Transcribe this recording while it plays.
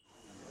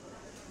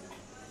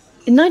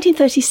In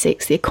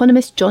 1936, the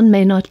economist John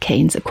Maynard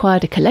Keynes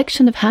acquired a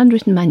collection of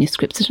handwritten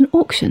manuscripts at an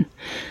auction.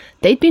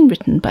 They'd been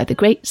written by the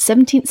great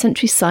 17th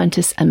century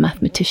scientist and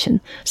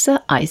mathematician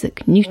Sir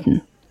Isaac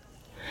Newton.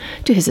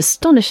 To his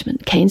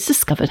astonishment, Keynes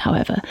discovered,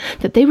 however,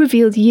 that they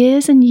revealed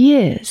years and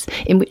years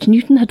in which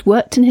Newton had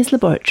worked in his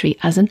laboratory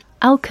as an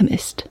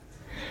alchemist.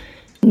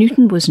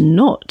 Newton was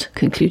not,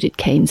 concluded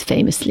Keynes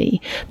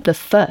famously, the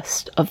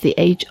first of the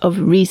age of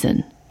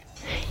reason.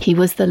 He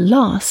was the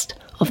last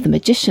of the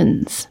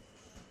magicians.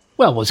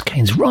 Well, was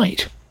Keynes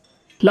right?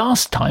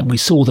 Last time we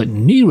saw that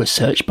new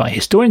research by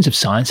historians of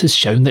science has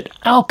shown that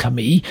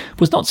alchemy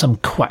was not some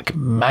quack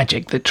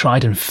magic that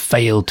tried and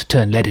failed to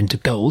turn lead into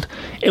gold.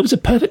 It was a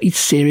perfectly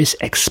serious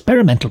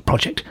experimental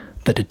project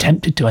that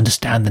attempted to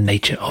understand the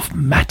nature of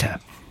matter.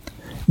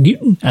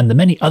 Newton and the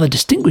many other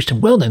distinguished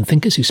and well-known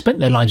thinkers who spent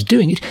their lives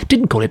doing it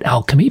didn't call it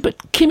alchemy,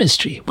 but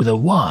chemistry with a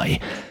Y.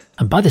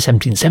 And by the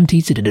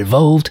 1770s it had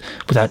evolved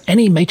without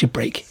any major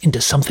break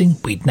into something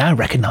we'd now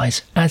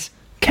recognise as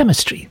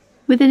chemistry.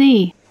 With an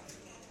E.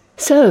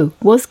 So,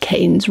 was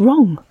Keynes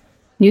wrong?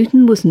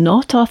 Newton was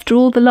not, after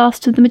all, the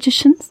last of the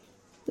magicians?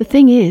 The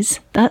thing is,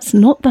 that's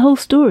not the whole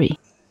story.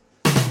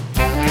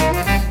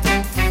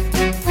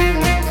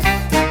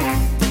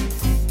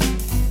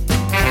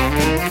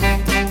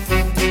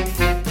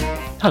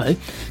 Hello,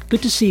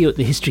 good to see you at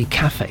the History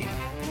Cafe.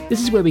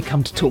 This is where we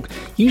come to talk,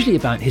 usually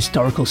about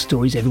historical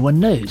stories everyone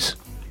knows.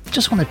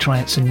 Just want to try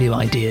out some new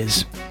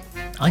ideas.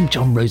 I'm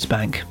John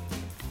Rosebank.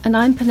 And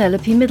I'm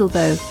Penelope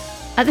Middlebow.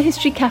 At the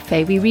History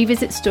Cafe, we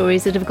revisit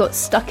stories that have got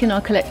stuck in our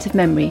collective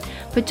memory,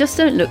 but just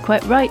don't look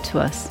quite right to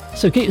us.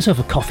 So get yourself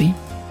a coffee,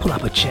 pull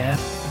up a chair,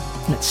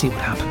 and let's see what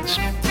happens.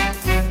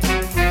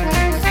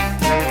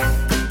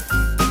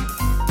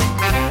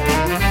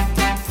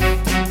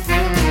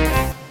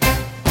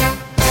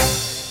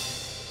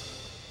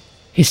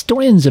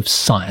 Historians of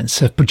science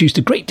have produced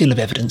a great deal of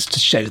evidence to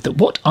show that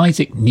what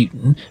Isaac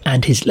Newton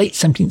and his late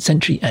 17th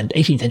century and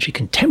 18th century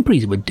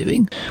contemporaries were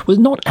doing was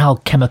not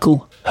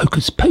alchemical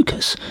hocus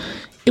pocus.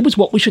 It was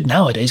what we should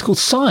nowadays call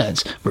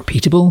science: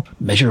 repeatable,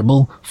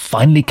 measurable,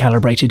 finely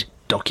calibrated,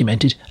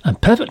 documented, and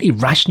perfectly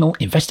rational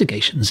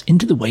investigations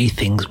into the way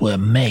things were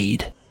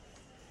made.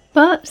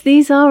 But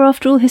these are,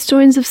 after all,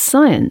 historians of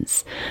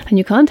science, and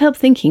you can't help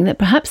thinking that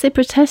perhaps they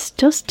protest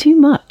just too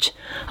much.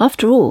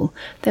 After all,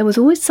 there was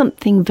always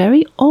something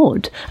very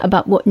odd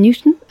about what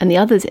Newton and the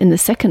others in the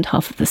second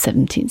half of the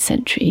 17th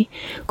century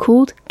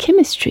called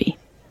chemistry.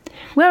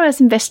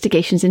 Whereas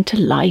investigations into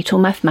light or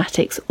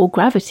mathematics or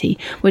gravity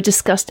were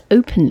discussed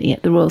openly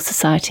at the Royal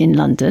Society in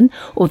London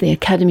or the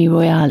Académie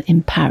Royale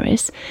in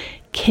Paris,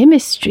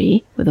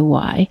 chemistry, with a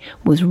Y,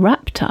 was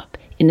wrapped up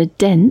in a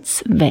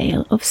dense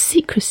veil of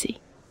secrecy.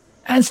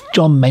 As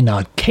John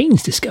Maynard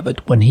Keynes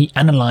discovered when he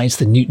analysed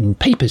the Newton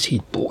papers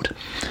he'd bought,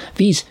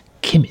 these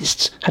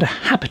chemists had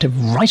a habit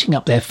of writing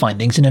up their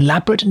findings in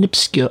elaborate and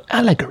obscure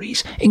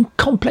allegories, in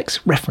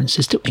complex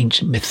references to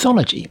ancient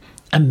mythology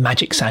and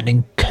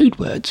magic-sounding code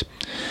words.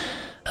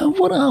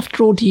 What,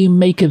 after all, do you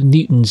make of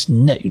Newton's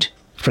note,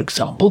 for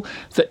example,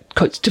 that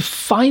quotes, "To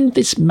find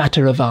this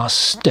matter of our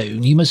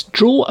stone, you must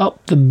draw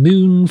up the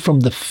moon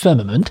from the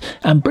firmament,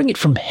 and bring it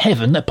from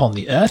heaven upon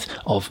the earth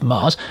of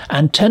Mars,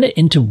 and turn it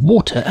into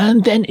water,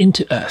 and then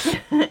into earth."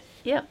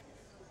 Yep.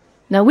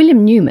 Now,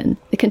 William Newman,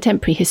 the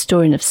contemporary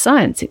historian of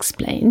science,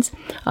 explains,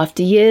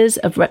 after years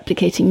of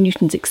replicating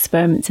Newton's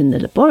experiments in the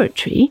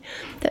laboratory,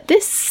 that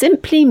this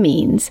simply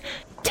means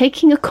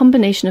taking a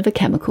combination of a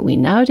chemical we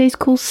nowadays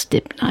call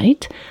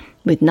stibnite,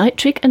 with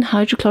nitric and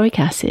hydrochloric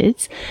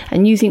acids,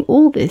 and using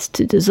all this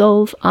to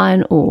dissolve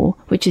iron ore,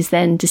 which is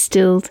then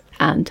distilled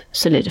and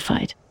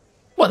solidified.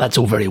 Well, that's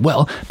all very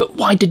well, but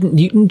why didn't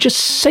Newton just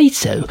say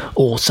so,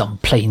 or some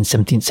plain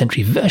 17th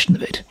century version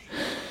of it?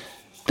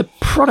 The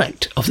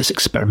product of this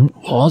experiment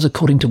was,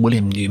 according to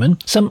William Newman,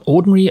 some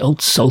ordinary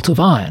old salt of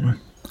iron.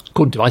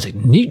 According to Isaac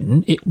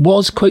Newton, it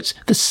was, quotes,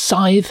 the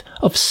scythe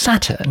of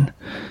Saturn,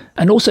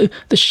 and also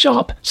the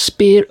sharp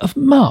spear of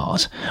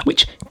Mars,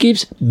 which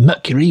gives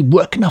Mercury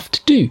work enough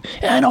to do.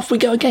 And off we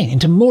go again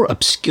into more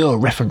obscure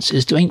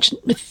references to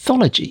ancient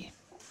mythology.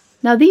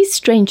 Now, these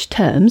strange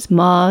terms,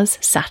 Mars,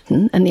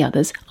 Saturn, and the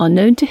others, are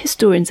known to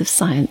historians of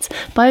science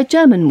by a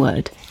German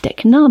word,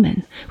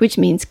 Decknamen, which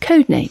means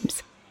code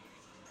names.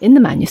 In the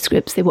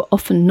manuscripts, they were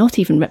often not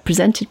even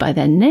represented by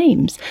their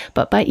names,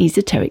 but by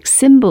esoteric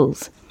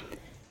symbols.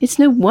 It's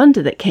no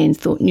wonder that Keynes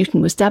thought Newton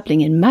was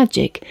dabbling in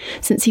magic,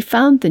 since he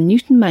found the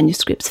Newton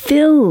manuscripts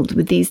filled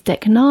with these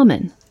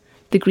Decknamen,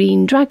 the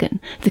green dragon,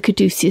 the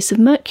caduceus of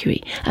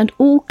Mercury, and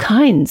all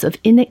kinds of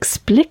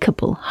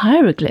inexplicable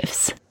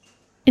hieroglyphs.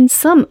 In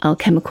some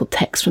alchemical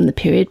texts from the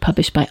period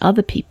published by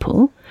other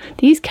people,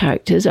 these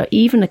characters are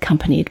even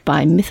accompanied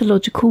by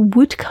mythological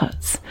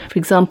woodcuts, for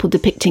example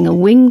depicting a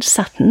winged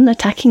Saturn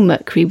attacking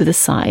Mercury with a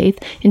scythe,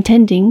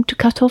 intending to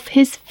cut off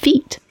his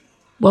feet.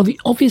 Well, the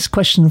obvious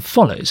question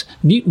follows.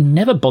 Newton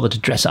never bothered to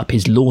dress up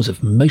his laws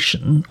of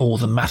motion or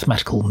the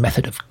mathematical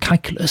method of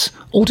calculus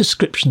or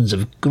descriptions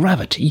of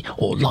gravity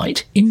or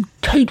light in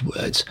code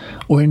words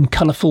or in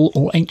colourful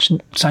or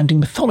ancient-sounding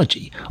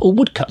mythology or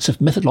woodcuts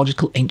of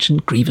mythological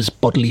ancient grievous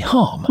bodily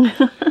harm.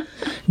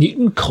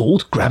 Newton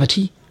called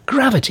gravity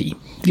gravity,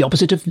 the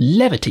opposite of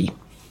levity.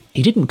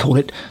 He didn't call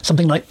it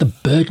something like the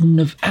burden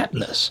of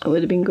Atlas. It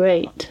would have been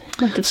great.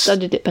 I'd have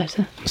studied it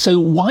better. So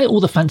why all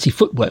the fancy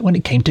footwork when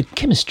it came to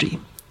chemistry?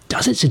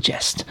 Does it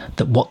suggest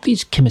that what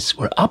these chemists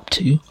were up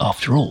to,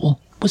 after all,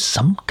 was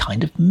some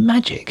kind of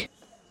magic?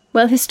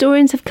 Well,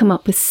 historians have come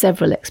up with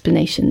several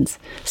explanations.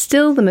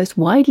 Still, the most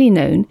widely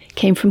known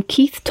came from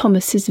Keith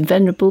Thomas's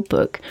venerable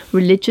book,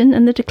 Religion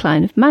and the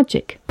Decline of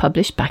Magic,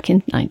 published back in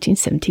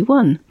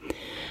 1971.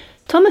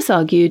 Thomas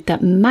argued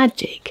that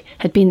magic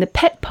had been the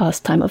pet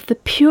pastime of the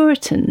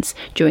Puritans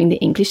during the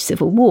English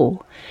Civil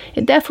War.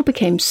 It therefore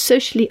became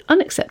socially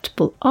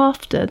unacceptable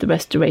after the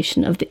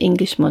restoration of the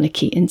English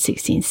monarchy in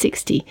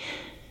 1660.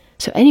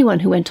 So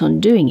anyone who went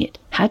on doing it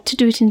had to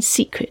do it in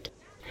secret,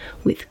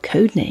 with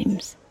code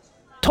names.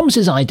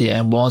 Thomas's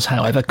idea was,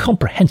 however,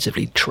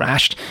 comprehensively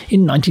trashed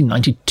in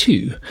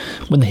 1992,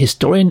 when the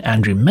historian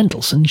Andrew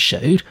Mendelssohn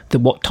showed that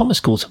what Thomas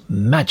calls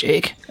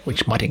magic,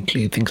 which might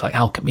include things like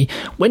alchemy,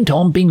 went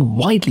on being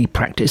widely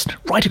practiced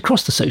right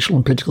across the social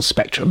and political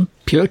spectrum,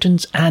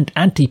 Puritans and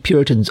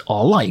anti-Puritans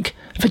alike,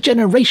 for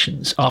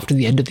generations after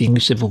the end of the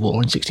English Civil War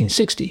in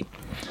 1660.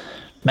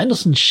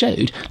 Mendelssohn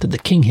showed that the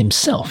king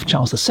himself,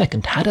 Charles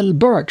II, had a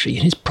laboratory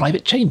in his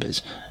private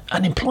chambers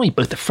and employed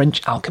both a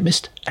French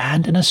alchemist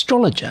and an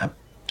astrologer.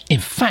 In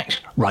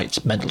fact,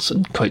 writes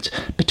Mendelssohn, quotes,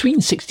 between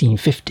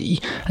 1650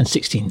 and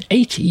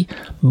 1680,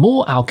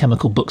 more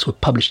alchemical books were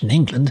published in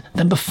England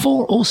than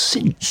before or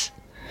since.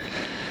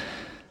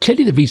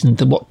 Clearly the reason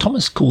that what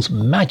Thomas calls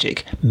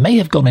magic may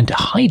have gone into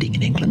hiding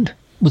in England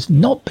was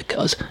not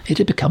because it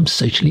had become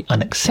socially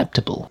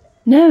unacceptable.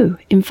 No,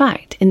 in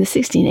fact, in the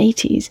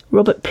 1680s,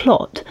 Robert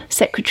Plot,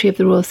 Secretary of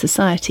the Royal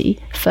Society,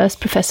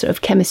 first Professor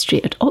of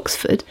Chemistry at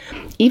Oxford,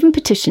 even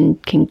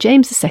petitioned King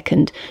James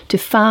II to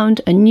found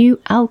a new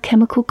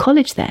alchemical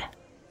college there.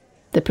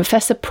 The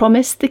professor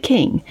promised the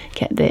king,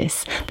 get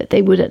this, that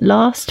they would at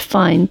last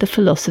find the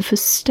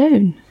philosopher's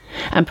stone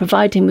and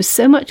provide him with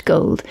so much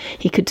gold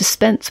he could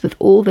dispense with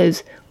all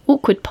those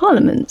awkward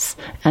parliaments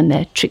and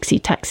their tricksy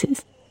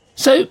taxes.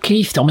 So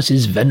Keith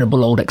Thomas's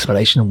venerable old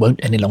explanation won't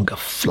any longer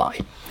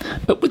fly.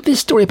 But with this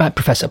story about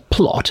Professor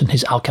Plot and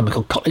his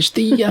alchemical college,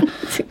 the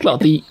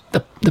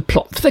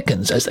plot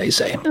thickens, as they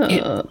say.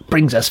 It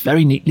brings us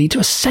very neatly to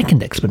a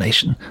second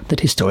explanation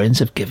that historians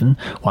have given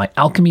why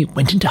alchemy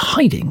went into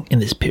hiding in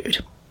this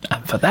period.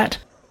 And for that,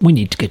 we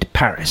need to go to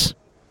Paris.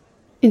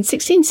 In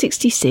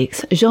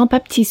 1666,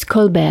 Jean-Baptiste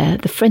Colbert,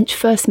 the French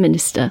First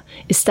Minister,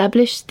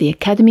 established the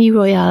Académie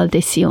Royale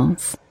des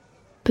Sciences.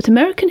 But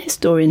American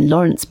historian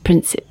Lawrence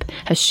Princip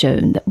has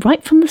shown that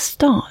right from the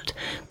start,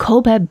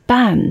 Colbert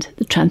banned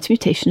the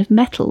transmutation of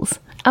metals,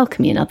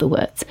 alchemy in other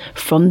words,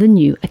 from the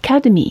new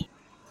academy.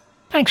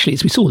 Actually,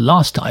 as we saw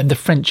last time, the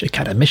French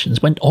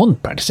academicians went on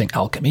practicing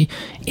alchemy,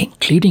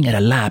 including in a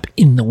lab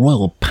in the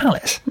royal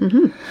palace.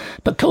 Mm-hmm.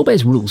 But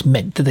Colbert's rules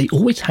meant that they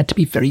always had to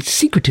be very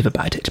secretive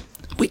about it,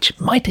 which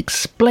might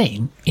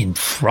explain, in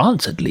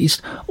France at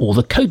least, all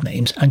the code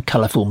names and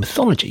colourful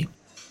mythology.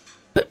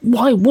 But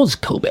why was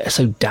Colbert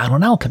so down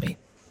on alchemy?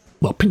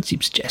 Well,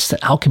 Princip suggests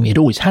that alchemy had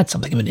always had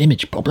something of an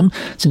image problem,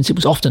 since it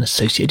was often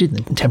associated in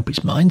the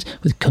contemporaries' minds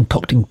with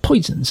concocting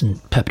poisons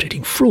and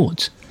perpetrating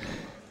frauds.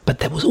 But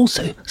there was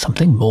also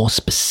something more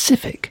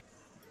specific.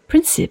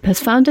 Princip has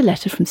found a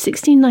letter from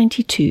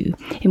 1692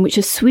 in which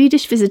a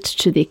Swedish visitor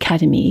to the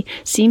Academy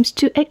seems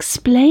to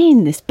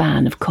explain this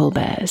ban of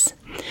Colbert's.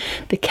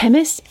 The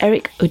chemist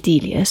Erik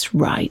Odelius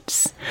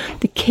writes,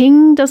 "The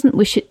king doesn't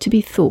wish it to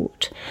be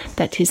thought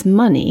that his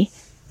money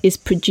is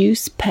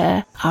produced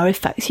per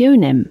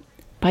arefactionem,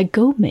 by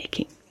gold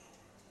making.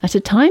 At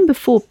a time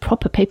before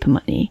proper paper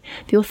money,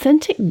 the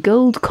authentic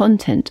gold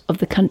content of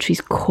the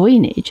country's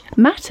coinage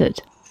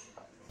mattered."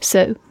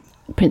 So,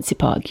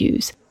 Princip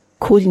argues,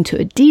 according to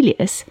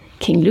Odelius,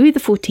 King Louis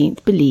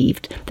XIV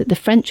believed that the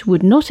French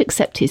would not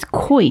accept his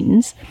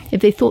coins if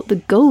they thought the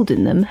gold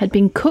in them had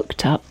been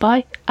cooked up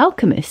by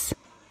alchemists,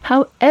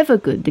 however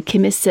good the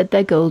chemists said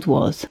their gold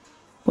was.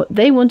 What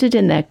they wanted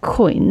in their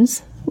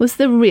coins was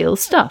the real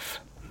stuff,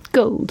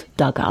 gold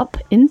dug up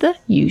in the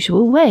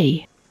usual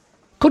way.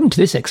 According to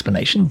this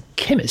explanation,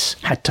 chemists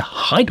had to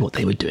hide what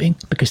they were doing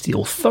because the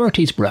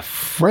authorities were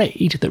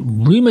afraid that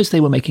rumours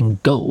they were making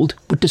gold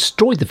would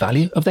destroy the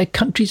value of their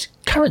country's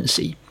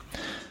currency.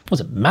 It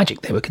wasn't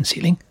magic they were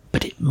concealing,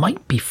 but it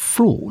might be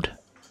fraud.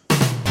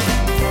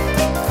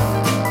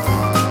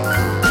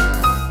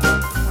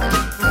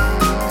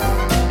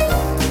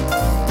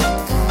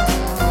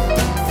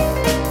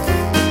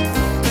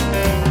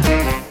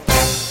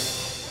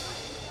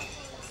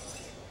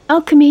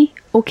 Alchemy,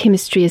 or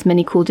chemistry as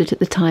many called it at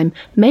the time,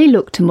 may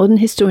look to modern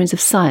historians of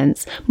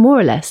science more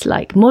or less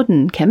like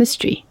modern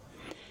chemistry.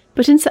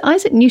 But in Sir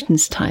Isaac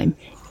Newton's time,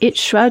 it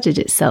shrouded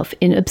itself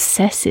in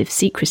obsessive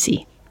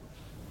secrecy.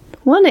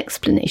 One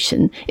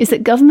explanation is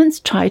that governments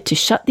tried to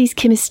shut these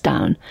chemists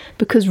down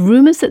because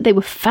rumours that they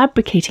were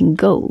fabricating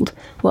gold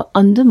were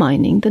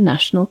undermining the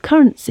national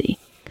currency.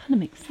 Kind of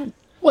makes sense.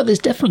 Well, there's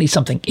definitely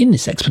something in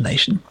this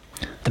explanation.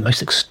 The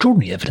most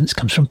extraordinary evidence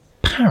comes from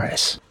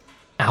Paris.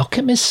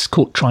 Alchemists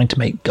caught trying to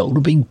make gold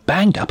were being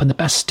banged up in the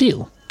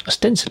Bastille,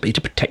 ostensibly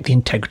to protect the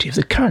integrity of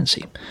the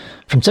currency.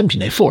 From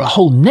 1704, a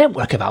whole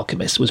network of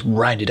alchemists was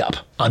rounded up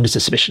under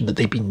suspicion that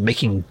they'd been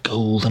making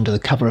gold under the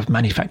cover of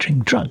manufacturing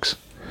drugs.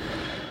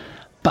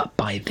 But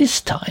by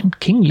this time,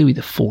 King Louis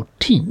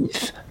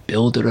XIV,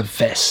 builder of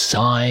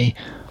Versailles,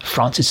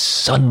 France's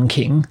Sun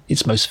King,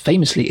 its most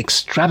famously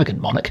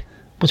extravagant monarch,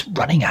 was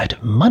running out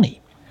of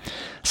money.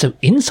 So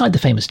inside the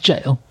famous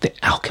jail, the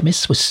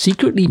alchemists were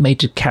secretly made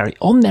to carry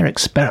on their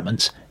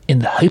experiments in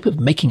the hope of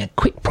making a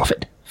quick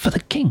profit for the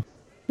king.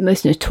 The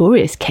most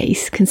notorious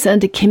case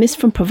concerned a chemist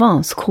from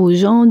Provence called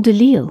Jean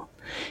Delisle.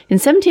 In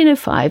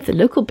 1705, the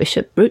local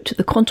bishop wrote to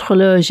the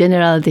Contrôleur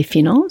Général des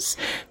Finances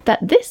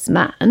that this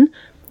man,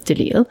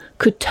 Delisle,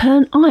 could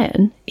turn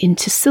iron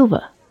into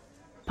silver.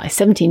 By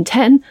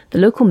 1710, the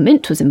local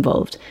mint was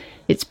involved.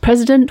 Its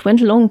president went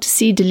along to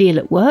see Delisle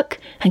at work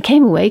and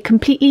came away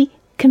completely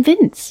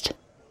convinced.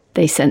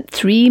 They sent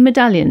 3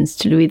 medallions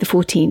to Louis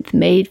XIV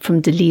made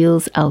from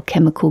Delisle's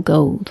alchemical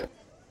gold.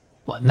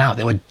 Well, now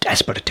there were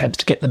desperate attempts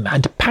to get the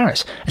man to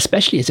Paris,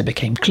 especially as it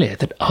became clear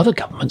that other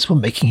governments were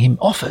making him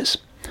offers.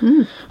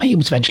 He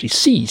was eventually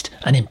seized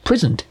and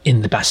imprisoned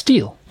in the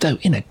Bastille, though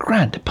in a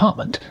grand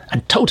apartment,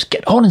 and told to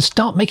get on and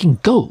start making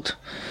gold.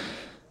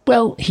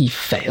 Well, he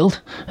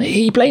failed.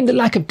 He blamed the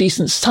lack of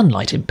decent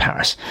sunlight in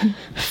Paris.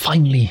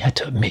 Finally had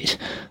to admit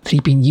that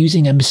he'd been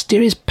using a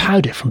mysterious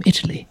powder from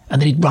Italy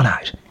and that he'd run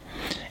out.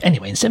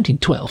 Anyway, in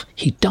 1712,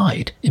 he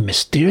died in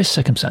mysterious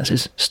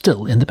circumstances,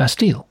 still in the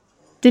Bastille.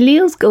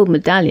 Delisle's gold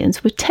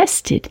medallions were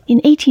tested in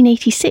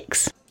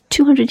 1886,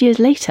 200 years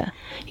later,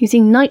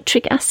 using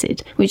nitric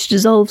acid, which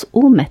dissolves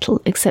all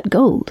metal except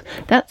gold.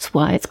 That's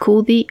why it's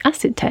called the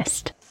acid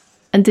test.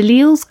 And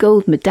Delisle's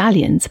gold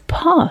medallions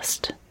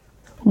passed.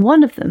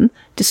 One of them,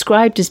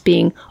 described as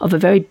being of a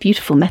very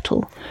beautiful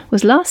metal,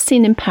 was last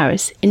seen in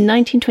Paris in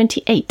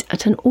 1928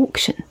 at an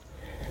auction.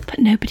 But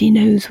nobody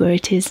knows where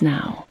it is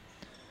now.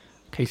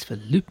 Case for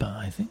Lupin,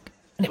 I think.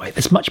 Anyway,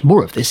 there's much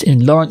more of this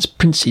in Lawrence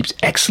Principe's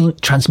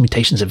excellent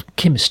Transmutations of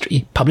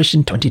Chemistry, published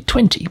in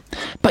 2020.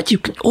 But you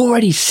can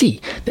already see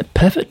that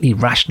perfectly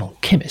rational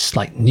chemists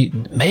like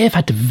Newton may have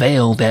had to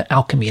veil their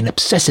alchemy in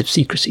obsessive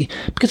secrecy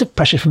because of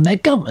pressure from their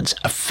governments,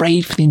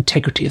 afraid for the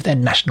integrity of their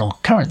national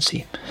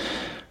currency.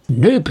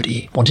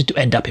 Nobody wanted to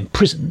end up in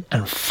prison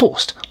and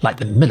forced, like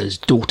the miller's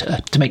daughter,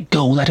 to make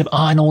gold out of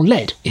iron or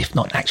lead, if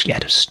not actually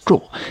out of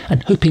straw,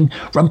 and hoping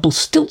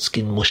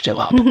Rumpelstiltskin will show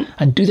up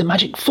and do the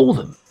magic for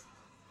them.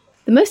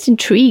 The most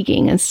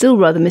intriguing and still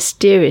rather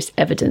mysterious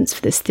evidence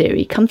for this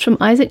theory comes from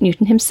Isaac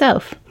Newton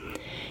himself.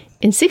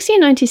 In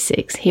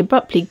 1696, he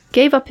abruptly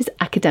gave up his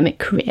academic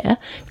career,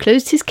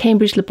 closed his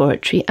Cambridge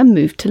laboratory and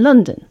moved to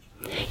London.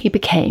 He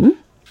became,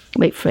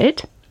 wait for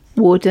it,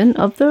 Warden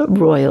of the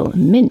Royal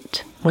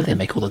Mint. Where they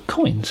make all the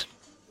coins.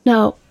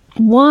 Now,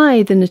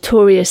 why the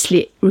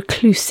notoriously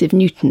reclusive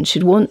Newton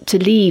should want to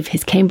leave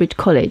his Cambridge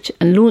college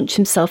and launch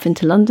himself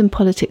into London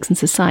politics and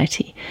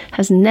society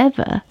has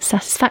never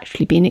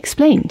satisfactorily been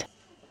explained.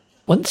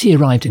 Once he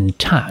arrived in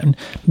town,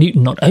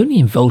 Newton not only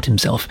involved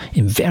himself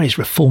in various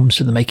reforms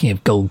to the making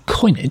of gold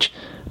coinage,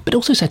 but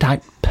also set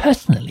out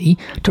personally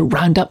to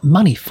round up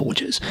money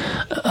forgers,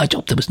 a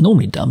job that was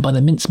normally done by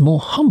the Mint's more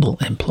humble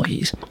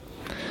employees.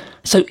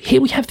 So here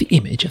we have the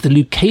image of the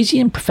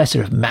Lucasian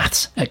professor of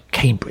maths at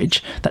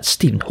Cambridge, that's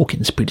Stephen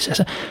Hawking's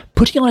predecessor,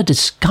 putting on a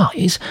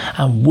disguise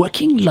and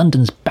working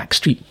London's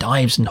backstreet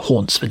dives and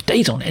haunts for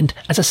days on end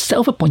as a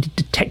self-appointed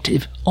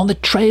detective on the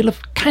trail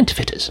of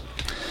counterfeiters.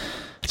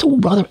 It's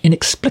all rather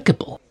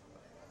inexplicable.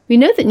 We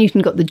know that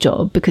Newton got the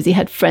job because he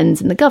had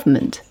friends in the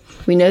government.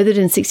 We know that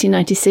in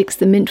 1696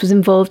 the Mint was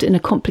involved in a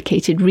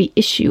complicated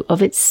reissue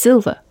of its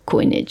silver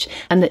coinage,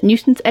 and that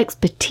Newton's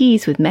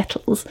expertise with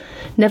metals,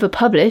 never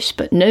published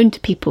but known to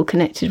people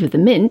connected with the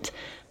Mint,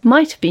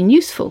 might have been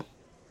useful.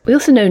 We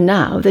also know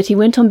now that he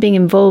went on being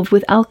involved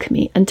with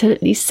alchemy until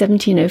at least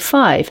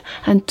 1705,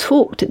 and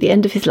talked at the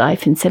end of his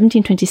life in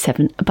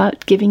 1727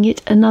 about giving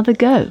it another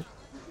go.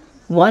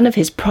 One of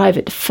his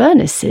private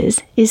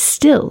furnaces is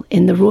still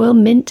in the Royal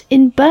Mint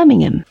in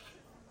Birmingham.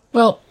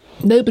 Well,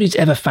 nobody's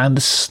ever found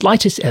the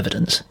slightest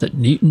evidence that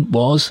Newton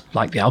was,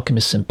 like the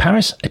alchemists in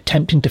Paris,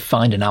 attempting to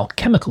find an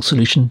alchemical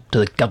solution to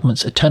the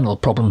government's eternal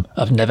problem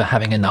of never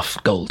having enough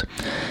gold.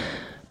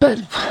 But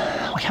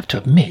we have to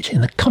admit,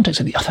 in the context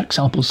of the other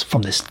examples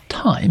from this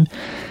time,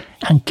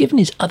 and given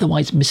his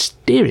otherwise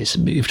mysterious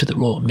move to the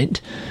Royal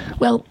Mint,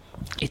 well,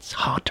 it's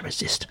hard to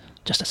resist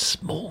just a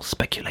small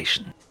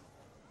speculation.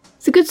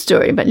 It's a good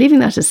story, but leaving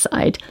that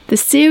aside, the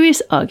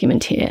serious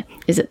argument here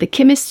is that the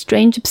chemist's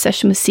strange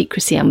obsession with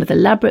secrecy and with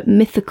elaborate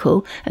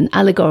mythical and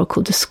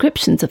allegorical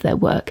descriptions of their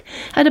work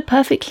had a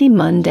perfectly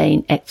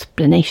mundane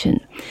explanation.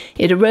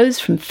 It arose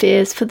from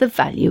fears for the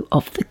value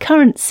of the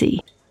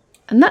currency.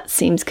 And that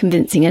seems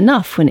convincing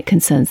enough when it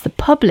concerns the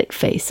public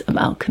face of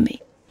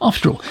alchemy.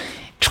 After all,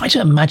 try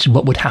to imagine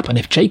what would happen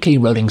if J.K.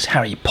 Rowling's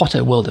Harry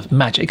Potter world of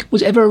magic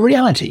was ever a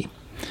reality.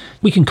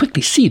 We can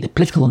quickly see the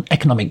political and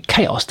economic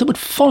chaos that would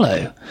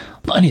follow.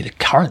 Not only the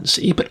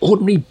currency, but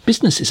ordinary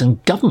businesses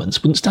and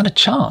governments wouldn't stand a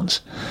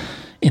chance.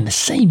 In the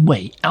same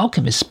way,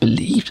 alchemists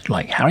believed,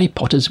 like Harry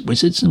Potter's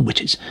wizards and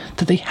witches,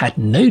 that they had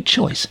no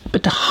choice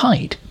but to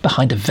hide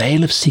behind a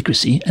veil of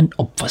secrecy and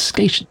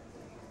obfuscation.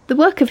 The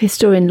work of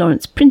historian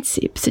Lawrence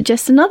Princip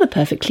suggests another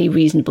perfectly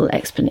reasonable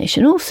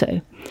explanation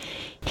also.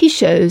 He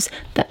shows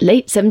that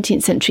late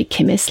 17th century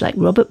chemists like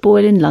Robert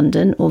Boyle in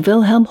London or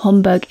Wilhelm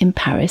Homburg in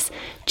Paris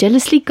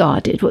jealously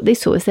guarded what they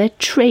saw as their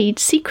trade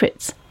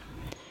secrets.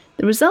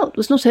 The result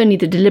was not only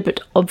the deliberate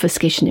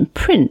obfuscation in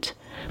print,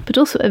 but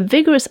also a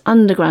vigorous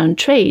underground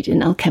trade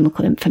in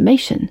alchemical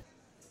information.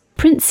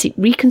 Princip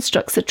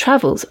reconstructs the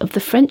travels of the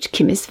French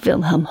chemist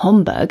Wilhelm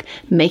Homburg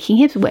making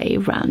his way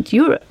around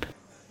Europe.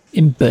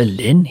 In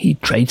Berlin, he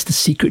trades the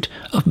secret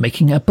of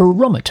making a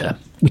barometer,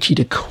 which he'd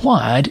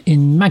acquired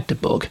in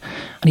Magdeburg,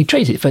 and he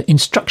trades it for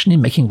instruction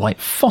in making white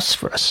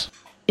phosphorus.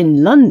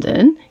 In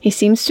London, he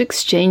seems to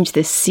exchange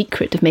this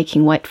secret of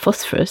making white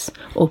phosphorus,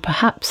 or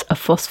perhaps a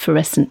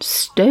phosphorescent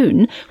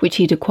stone, which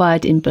he'd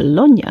acquired in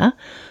Bologna,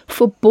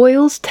 for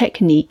Boyle's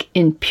technique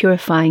in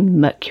purifying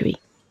mercury.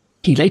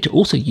 He later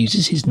also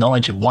uses his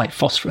knowledge of white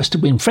phosphorus to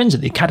win friends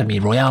at the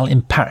Académie Royale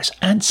in Paris,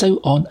 and so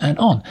on and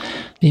on.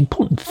 The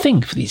important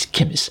thing for these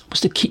chemists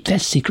was to keep their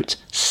secrets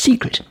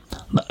secret,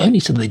 not only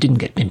so that they didn't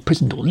get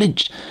imprisoned or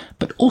lynched,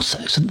 but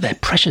also so that their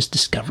precious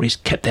discoveries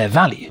kept their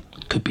value,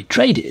 could be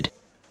traded.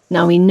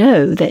 Now we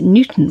know that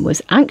Newton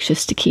was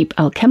anxious to keep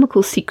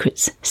alchemical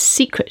secrets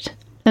secret,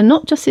 and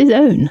not just his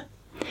own.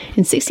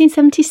 In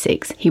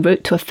 1676, he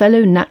wrote to a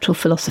fellow natural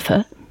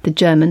philosopher, the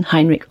German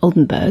Heinrich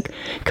Oldenburg,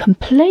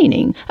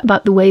 complaining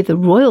about the way the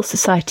Royal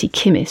Society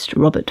chemist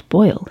Robert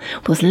Boyle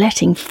was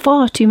letting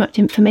far too much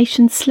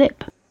information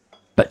slip.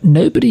 But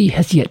nobody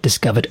has yet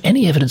discovered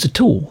any evidence at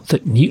all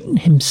that Newton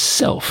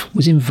himself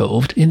was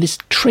involved in this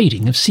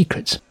trading of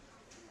secrets.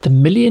 The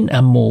 1,000,000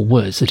 and more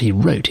words that he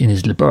wrote in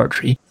his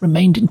laboratory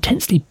remained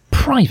intensely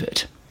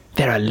private,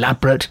 their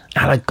elaborate,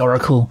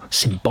 allegorical,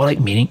 symbolic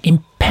meaning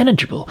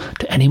impenetrable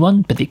to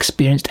anyone but the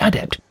experienced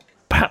adept,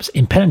 perhaps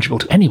impenetrable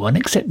to anyone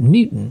except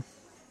Newton.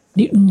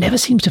 Newton never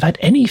seems to have had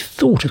any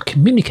thought of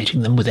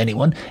communicating them with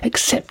anyone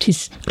except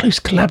his close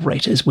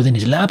collaborators within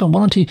his lab and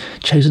one or two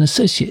chosen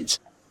associates.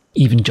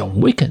 Even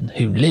John Wickham,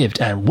 who lived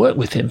and worked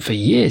with him for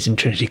years in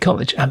Trinity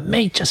College and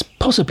may just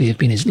possibly have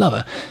been his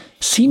lover,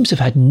 seems to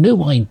have had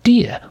no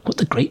idea what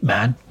the great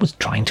man was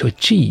trying to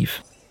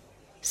achieve.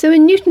 So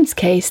in Newton's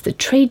case, the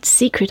trade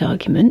secret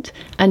argument,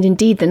 and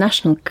indeed the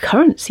national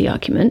currency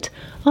argument,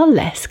 are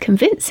less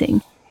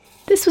convincing.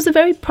 This was a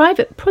very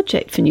private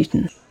project for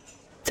Newton.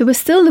 So we're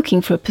still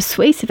looking for a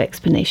persuasive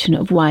explanation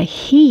of why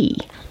he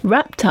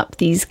wrapped up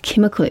these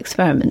chemical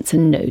experiments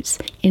and notes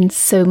in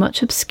so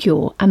much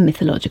obscure and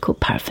mythological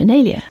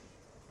paraphernalia.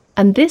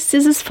 And this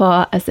is as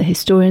far as the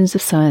historians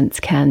of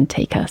science can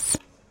take us.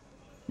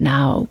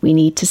 Now we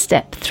need to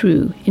step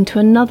through into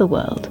another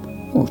world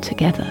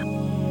altogether.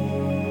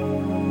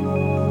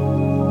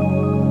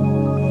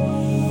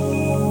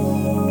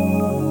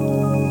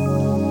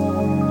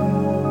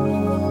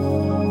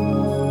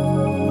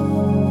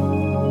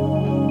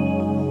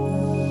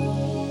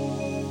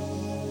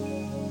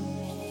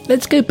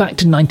 Let's go back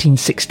to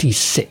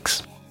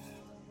 1966.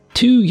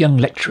 Two young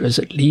lecturers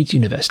at Leeds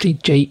University,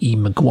 J.E.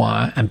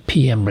 Maguire and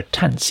P.M.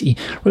 Rattansi,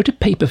 wrote a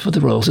paper for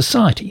the Royal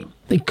Society.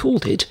 They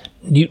called it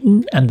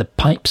Newton and the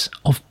Pipes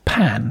of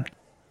Pan.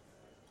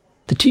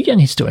 The two young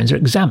historians are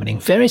examining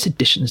various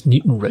editions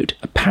Newton wrote,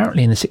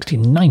 apparently in the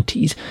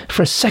 1690s,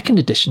 for a second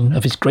edition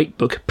of his great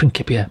book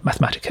Principia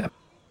Mathematica.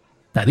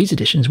 Now, these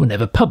editions were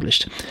never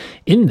published.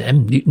 In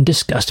them, Newton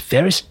discussed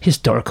various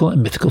historical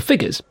and mythical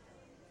figures,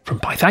 from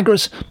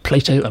Pythagoras,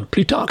 Plato and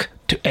Plutarch,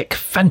 to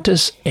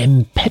Ecphantus,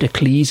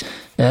 Empedocles,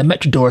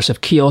 Metrodorus of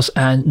Chios,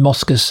 and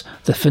Moschus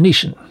the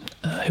Phoenician,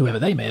 whoever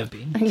they may have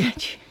been. I'm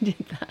glad you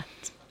did that.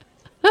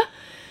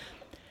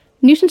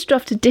 Newton's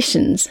draft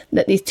editions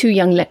that these two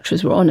young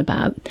lecturers were on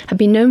about have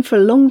been known for a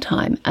long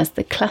time as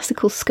the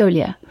Classical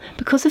Scholia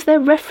because of their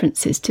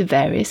references to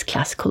various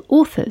classical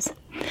authors,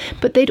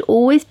 but they'd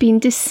always been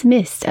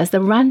dismissed as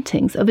the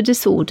rantings of a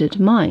disordered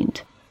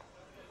mind.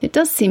 It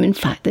does seem, in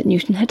fact, that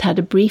Newton had had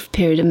a brief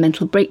period of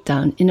mental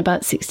breakdown in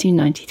about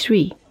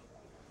 1693.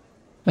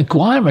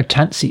 Maguire and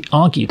Rattansi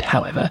argued,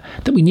 however,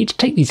 that we need to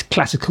take these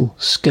classical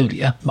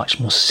scholia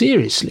much more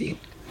seriously.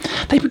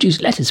 They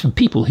produced letters from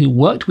people who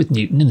worked with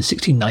Newton in the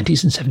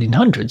 1690s and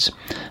 1700s.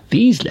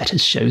 These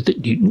letters showed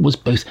that Newton was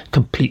both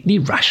completely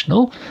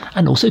rational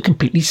and also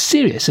completely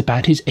serious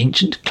about his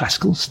ancient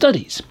classical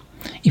studies.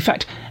 In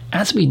fact,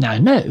 as we now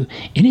know,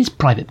 in his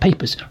private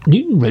papers,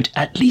 Newton wrote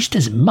at least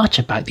as much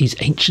about these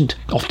ancient,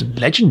 often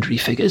legendary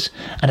figures,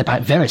 and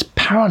about various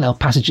parallel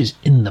passages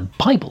in the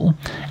Bible,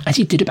 as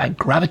he did about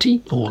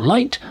gravity, or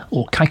light,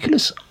 or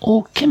calculus,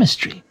 or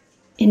chemistry.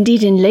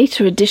 Indeed, in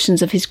later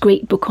editions of his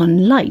great book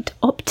on light,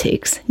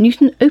 Optics,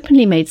 Newton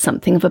openly made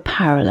something of a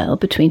parallel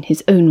between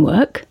his own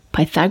work,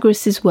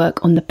 Pythagoras'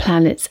 work on the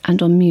planets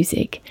and on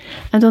music,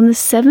 and on the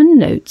 7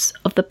 notes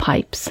of the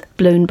pipes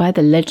blown by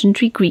the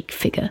legendary Greek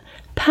figure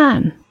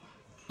Pan.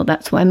 Well,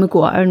 that's why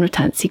Maguire and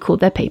Ratanzi called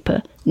their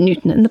paper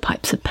Newton and the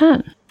Pipes of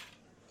Pan.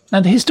 Now,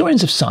 the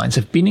historians of science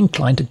have been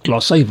inclined to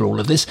gloss over all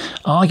of this,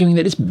 arguing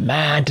that it's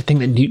mad to think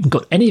that Newton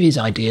got any of his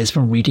ideas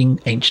from reading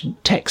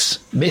ancient texts,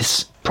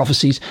 myths,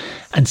 prophecies,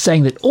 and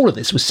saying that all of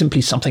this was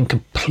simply something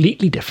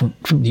completely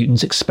different from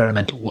Newton's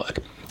experimental work.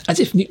 As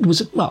if Newton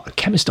was, a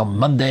chemist on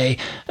Monday,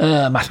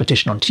 a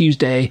mathematician on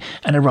Tuesday,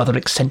 and a rather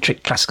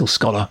eccentric classical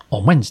scholar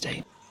on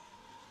Wednesday.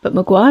 But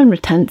Maguire and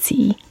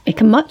Ratanzi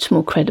make a much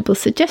more credible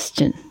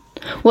suggestion.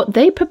 What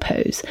they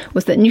propose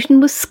was that Newton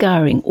was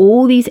scouring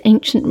all these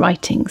ancient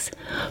writings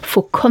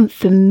for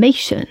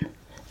confirmation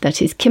that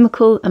his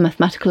chemical and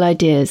mathematical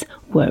ideas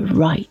were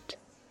right.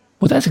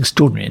 Well, that's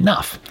extraordinary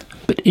enough.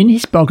 But in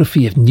his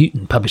biography of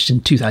Newton, published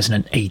in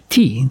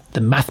 2018,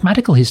 the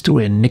mathematical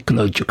historian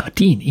Niccolo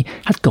Giocardini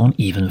has gone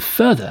even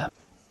further.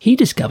 He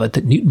discovered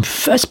that Newton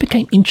first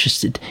became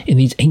interested in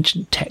these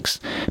ancient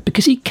texts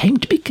because he came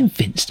to be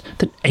convinced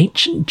that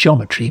ancient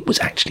geometry was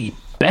actually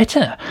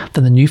better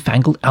than the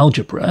newfangled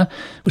algebra,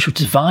 which was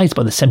devised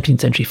by the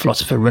 17th century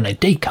philosopher René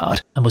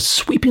Descartes and was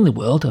sweeping the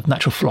world of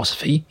natural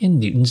philosophy in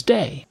Newton's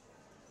day.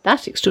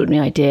 That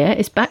extraordinary idea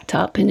is backed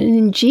up in an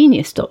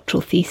ingenious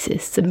doctoral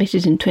thesis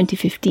submitted in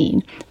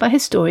 2015 by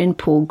historian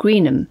Paul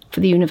Greenham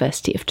for the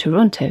University of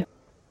Toronto.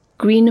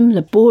 Greenham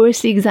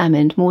laboriously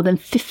examined more than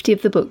 50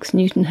 of the books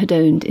Newton had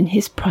owned in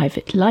his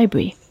private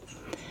library.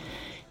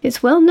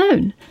 It's well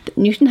known that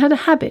Newton had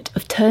a habit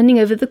of turning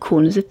over the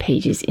corners of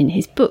pages in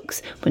his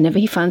books whenever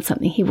he found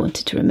something he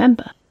wanted to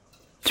remember.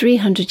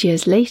 300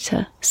 years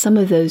later, some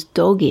of those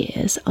dog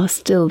ears are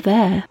still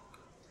there.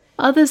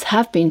 Others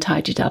have been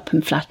tidied up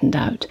and flattened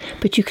out,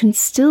 but you can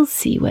still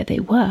see where they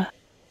were.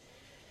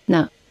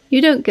 Now,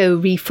 you don't go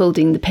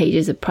refolding the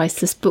pages of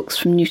priceless books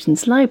from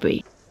Newton's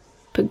library,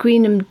 but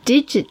Greenham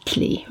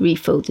digitally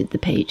refolded the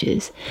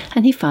pages,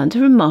 and he found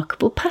a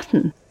remarkable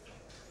pattern.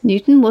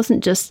 Newton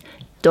wasn't just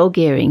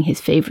dog-earing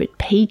his favourite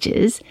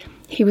pages,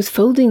 he was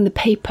folding the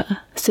paper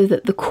so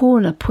that the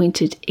corner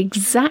pointed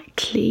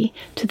exactly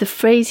to the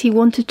phrase he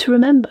wanted to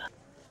remember.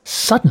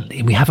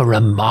 Suddenly we have a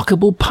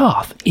remarkable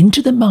path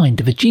into the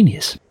mind of a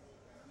genius.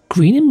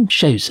 Greenham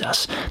shows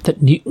us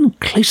that Newton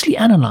closely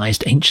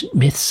analysed ancient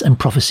myths and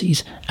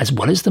prophecies, as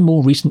well as the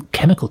more recent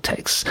chemical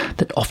texts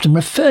that often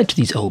referred to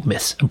these old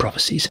myths and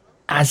prophecies,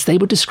 as they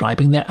were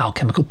describing their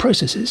alchemical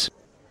processes.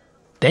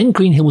 Then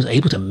Greenhill was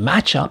able to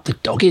match up the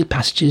dog-eared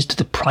passages to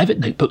the private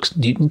notebooks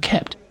Newton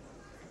kept.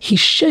 He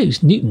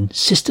shows Newton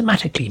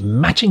systematically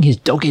matching his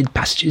dog-eared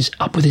passages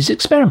up with his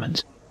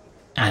experiments.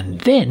 And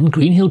then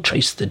Greenhill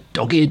traced the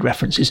dog-eared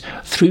references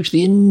through to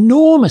the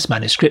enormous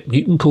manuscript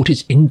Newton called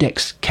his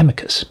Index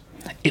Chemicus.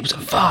 It was a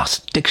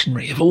vast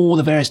dictionary of all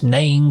the various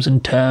names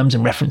and terms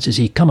and references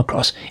he'd come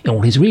across in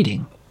all his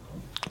reading.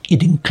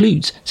 It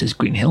includes, says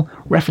Greenhill,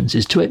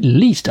 references to at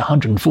least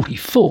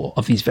 144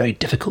 of these very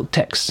difficult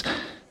texts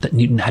that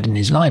Newton had in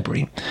his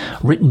library,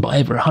 written by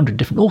over 100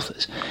 different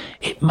authors.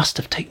 It must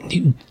have taken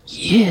Newton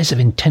years of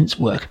intense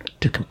work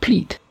to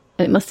complete.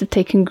 And it must have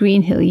taken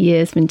Greenhill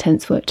years of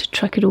intense work to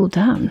track it all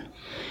down.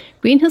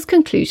 Greenhill's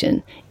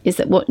conclusion is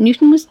that what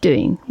Newton was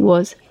doing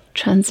was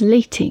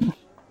translating.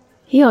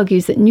 He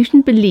argues that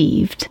Newton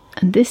believed,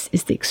 and this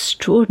is the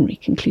extraordinary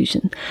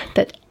conclusion,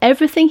 that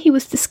everything he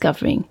was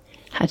discovering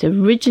had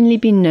originally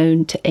been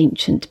known to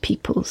ancient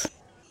peoples.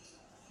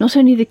 Not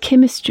only the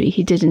chemistry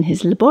he did in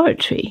his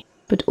laboratory,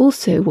 but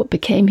also what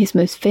became his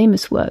most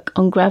famous work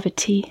on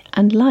gravity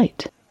and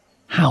light.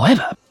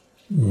 However,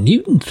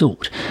 Newton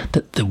thought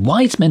that the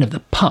wise men of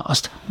the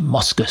past,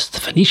 Moschus, the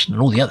Phoenician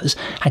and all the others,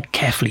 had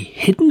carefully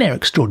hidden their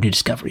extraordinary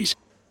discoveries.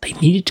 They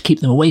needed to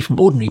keep them away from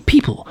ordinary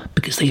people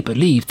because they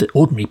believed that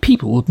ordinary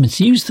people would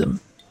misuse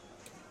them.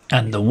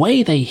 And the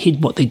way they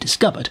hid what they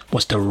discovered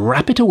was to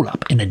wrap it all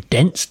up in a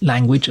dense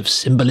language of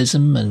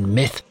symbolism and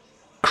myth,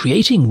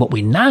 creating what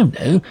we now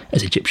know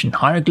as Egyptian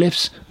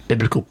hieroglyphs,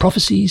 biblical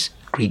prophecies,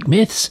 Greek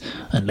myths,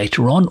 and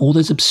later on all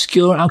those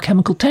obscure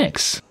alchemical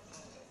texts.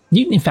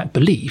 Newton in fact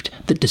believed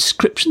that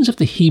descriptions of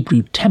the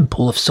Hebrew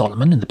temple of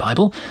Solomon in the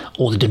Bible,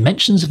 or the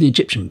dimensions of the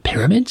Egyptian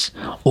pyramids,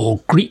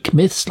 or Greek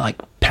myths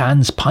like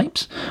Pan's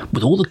pipes,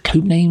 with all the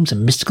code names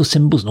and mystical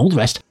symbols and all the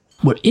rest,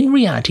 were in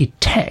reality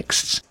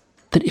texts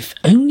that if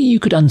only you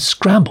could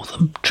unscramble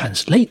them,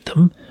 translate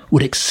them,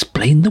 would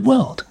explain the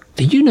world,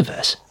 the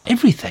universe,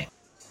 everything.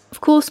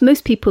 Of course,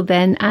 most people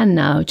then and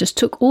now just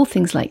took all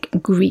things like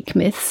Greek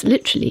myths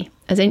literally,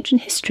 as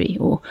ancient history,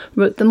 or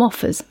wrote them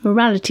off as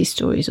morality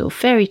stories or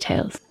fairy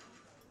tales.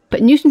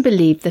 But Newton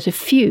believed that a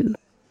few,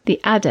 the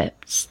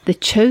adepts, the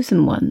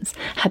chosen ones,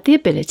 had the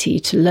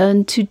ability to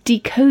learn to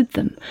decode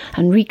them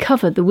and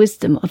recover the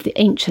wisdom of the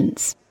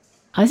ancients.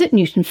 Isaac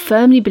Newton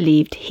firmly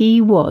believed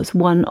he was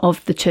one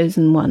of the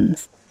chosen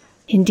ones.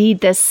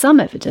 Indeed, there's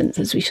some evidence,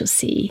 as we shall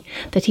see,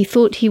 that he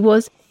thought he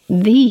was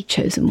the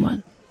chosen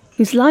one,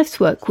 whose life's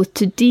work was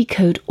to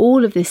decode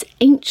all of this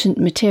ancient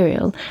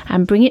material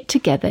and bring it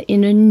together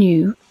in a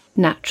new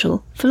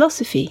natural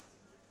philosophy.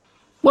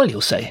 Well,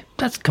 you'll say,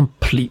 that's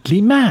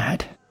completely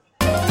mad.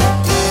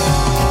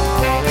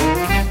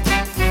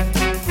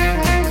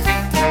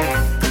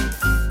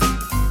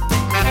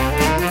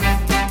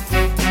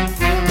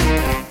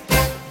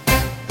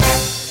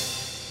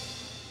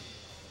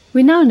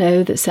 We now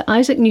know that Sir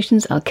Isaac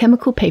Newton's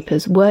alchemical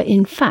papers were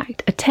in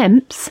fact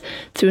attempts,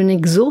 through an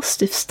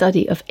exhaustive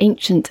study of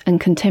ancient and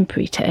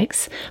contemporary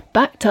texts,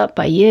 backed up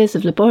by years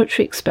of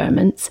laboratory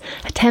experiments,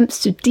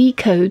 attempts to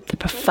decode the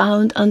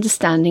profound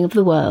understanding of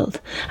the world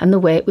and the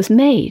way it was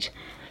made,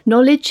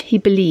 knowledge he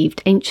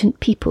believed ancient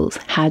peoples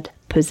had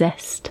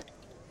possessed.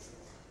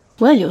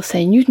 Well, you'll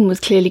say Newton was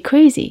clearly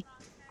crazy.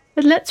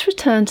 But let's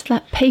return to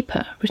that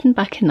paper written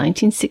back in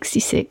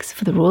 1966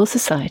 for the Royal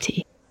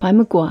Society by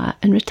Maguire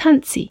and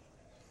Rattansi.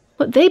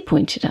 What they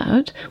pointed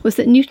out was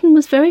that Newton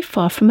was very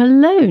far from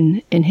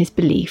alone in his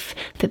belief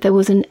that there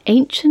was an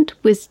ancient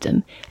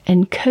wisdom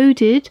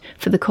encoded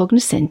for the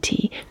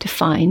cognoscenti to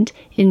find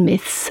in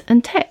myths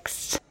and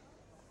texts.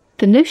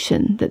 The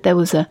notion that there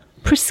was a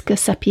prisca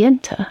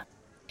sapienta,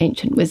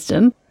 ancient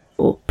wisdom,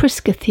 or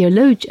prisca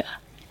theologia,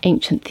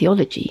 ancient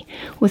theology,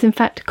 was in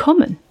fact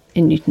common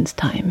in Newton's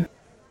time.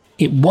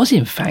 It was,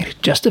 in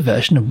fact, just a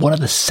version of one of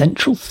the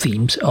central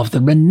themes of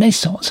the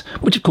Renaissance,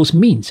 which of course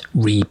means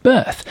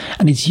rebirth,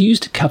 and is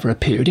used to cover a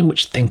period in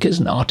which thinkers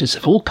and artists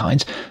of all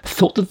kinds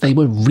thought that they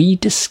were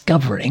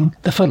rediscovering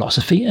the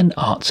philosophy and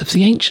arts of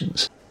the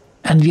ancients.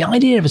 And the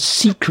idea of a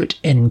secret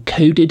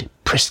encoded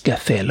prisca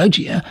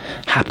theologia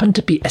happened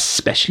to be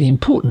especially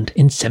important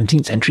in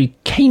 17th century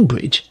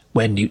Cambridge,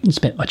 where Newton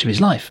spent much of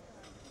his life.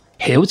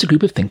 Here was a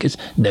group of thinkers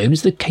known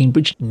as the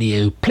Cambridge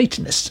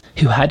Neoplatonists,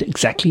 who had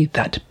exactly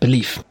that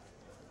belief.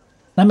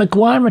 Now,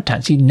 Maguire and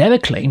Rattansi never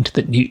claimed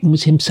that Newton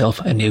was himself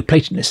a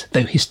Neoplatonist,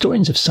 though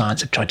historians of science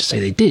have tried to say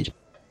they did.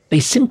 They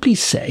simply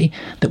say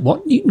that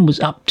what Newton was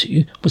up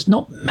to was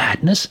not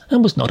madness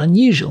and was not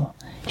unusual.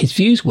 His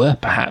views were,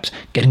 perhaps,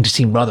 getting to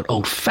seem rather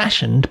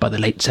old-fashioned by the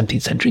late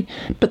 17th century,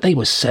 but they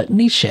were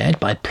certainly shared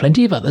by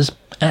plenty of others,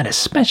 and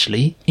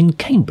especially in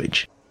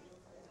Cambridge.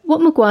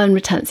 What Maguire and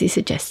Rattansi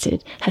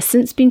suggested has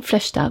since been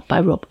fleshed out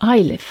by Rob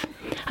Iliff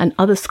and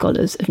other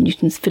scholars of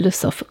Newton's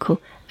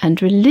philosophical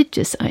and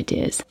religious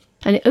ideas,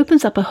 and it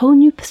opens up a whole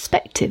new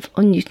perspective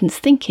on Newton's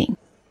thinking.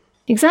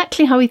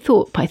 Exactly how he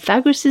thought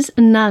Pythagoras'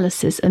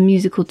 analysis of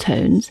musical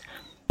tones,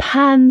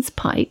 Pan's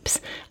pipes,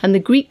 and the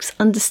Greeks'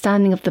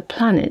 understanding of the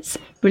planets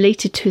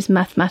related to his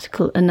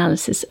mathematical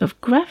analysis of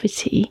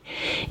gravity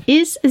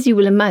is, as you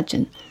will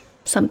imagine,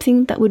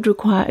 something that would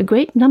require a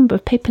great number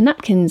of paper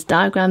napkins,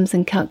 diagrams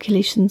and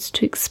calculations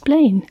to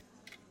explain.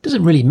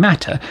 Doesn't really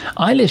matter.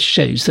 Iliff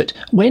shows that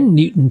when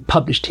Newton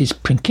published his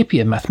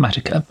Principia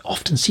Mathematica,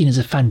 often seen as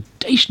a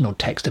foundational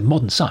text of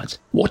modern science,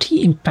 what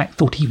he in fact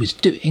thought he was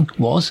doing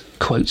was,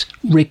 quote,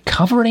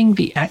 recovering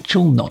the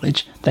actual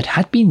knowledge that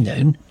had been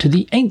known to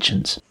the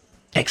ancients.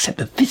 Except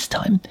that this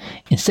time,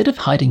 instead of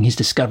hiding his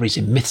discoveries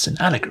in myths and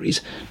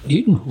allegories,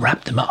 Newton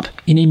wrapped them up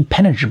in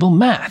impenetrable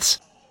maths.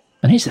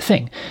 And here's the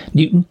thing,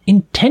 Newton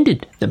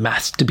intended the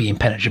maths to be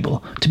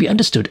impenetrable, to be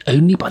understood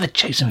only by the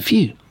chosen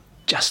few,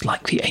 just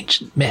like the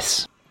ancient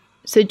myths.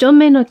 So John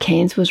Maynard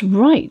Keynes was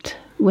right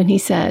when he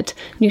said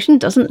Newton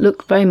doesn't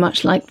look very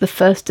much like the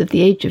first of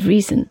the Age of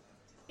Reason.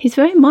 He's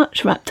very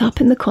much wrapped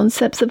up in the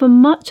concepts of a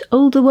much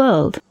older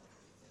world.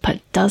 But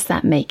does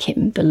that make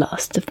him the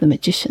last of the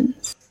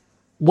magicians?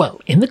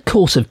 Well, in the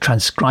course of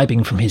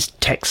transcribing from his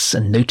texts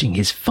and noting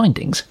his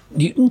findings,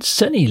 Newton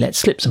certainly let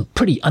slip some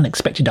pretty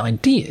unexpected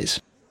ideas.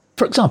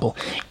 For example,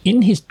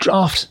 in his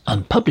draft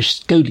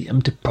unpublished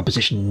scholium to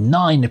Proposition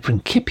 9 of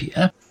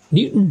Principia,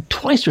 Newton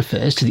twice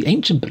refers to the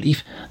ancient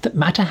belief that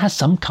matter has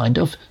some kind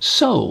of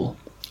soul.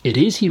 It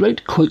is, he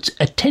wrote, quotes,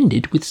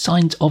 attended with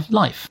signs of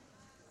life.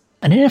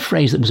 And in a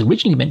phrase that was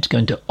originally meant to go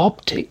into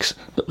optics,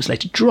 but was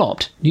later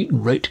dropped,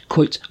 Newton wrote,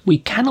 quotes, we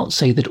cannot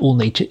say that all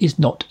nature is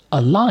not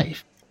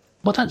alive.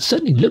 Well, that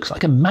certainly looks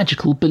like a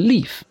magical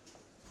belief.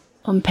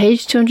 On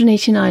page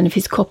 289 of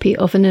his copy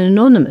of an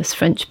anonymous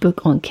French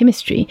book on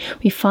chemistry,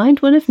 we find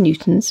one of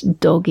Newton's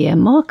dog-ear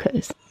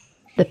markers.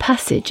 The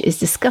passage is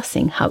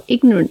discussing how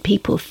ignorant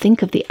people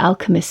think of the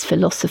alchemist's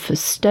philosopher's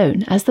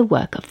stone as the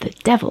work of the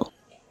devil.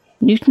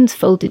 Newton's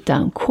folded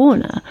down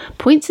corner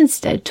points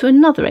instead to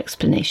another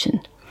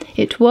explanation.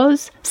 It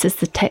was, says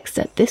the text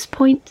at this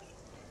point,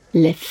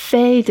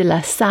 l'effet de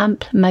la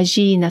simple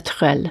magie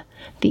naturelle,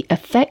 the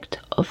effect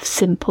of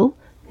simple,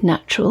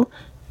 natural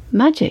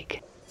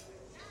magic.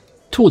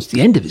 Towards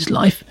the end of his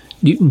life,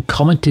 Newton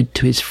commented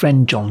to his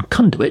friend John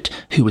Conduit,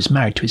 who was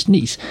married to his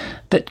niece,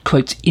 that,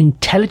 quote,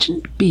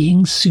 intelligent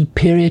beings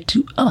superior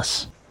to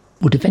us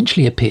would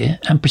eventually appear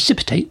and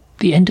precipitate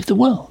the end of the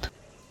world.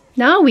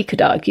 Now we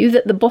could argue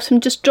that the bottom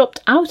just dropped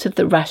out of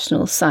the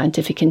rational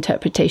scientific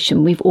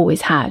interpretation we've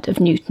always had of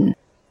Newton.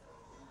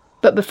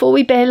 But before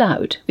we bail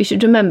out, we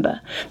should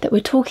remember that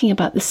we're talking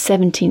about the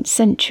 17th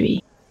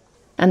century,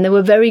 and there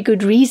were very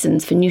good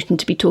reasons for Newton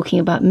to be talking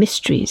about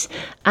mysteries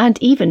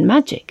and even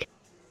magic.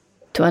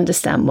 To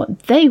understand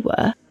what they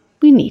were,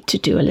 we need to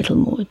do a little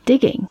more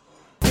digging.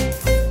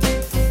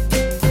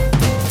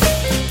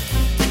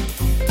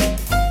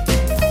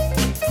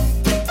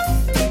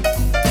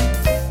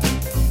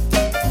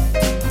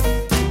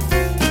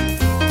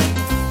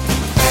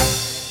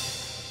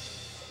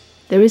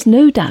 There is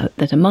no doubt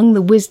that among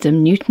the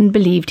wisdom Newton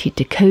believed he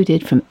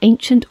decoded from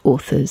ancient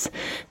authors,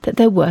 that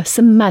there were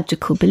some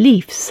magical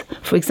beliefs,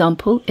 for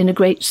example, in a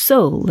great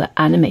soul that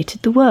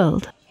animated the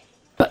world.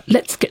 But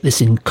let's get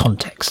this in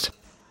context.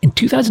 In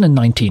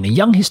 2019, a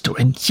young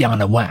historian,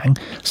 Jiana Wang,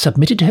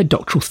 submitted her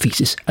doctoral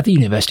thesis at the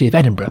University of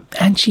Edinburgh,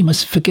 and she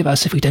must forgive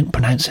us if we don't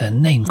pronounce her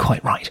name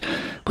quite right.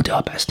 We'll do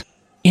our best.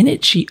 In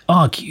it, she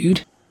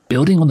argued,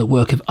 building on the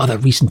work of other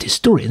recent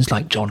historians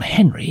like John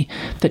Henry,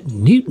 that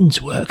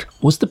Newton's work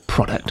was the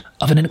product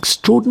of an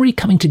extraordinary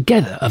coming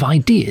together of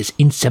ideas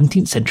in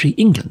 17th century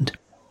England.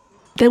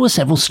 There were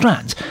several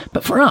strands,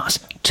 but for us,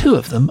 two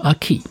of them are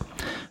key.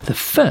 The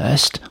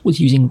first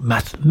was using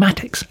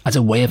mathematics as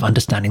a way of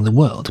understanding the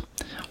world.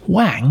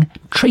 Wang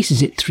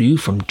traces it through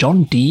from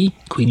John Dee,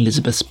 Queen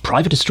Elizabeth's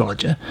private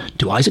astrologer,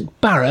 to Isaac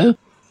Barrow,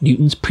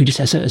 Newton's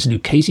predecessor as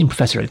Lucasian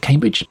professor at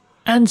Cambridge,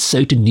 and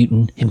so to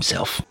Newton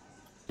himself.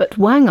 But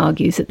Wang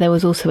argues that there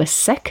was also a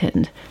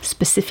second,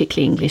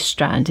 specifically English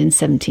strand in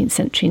 17th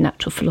century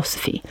natural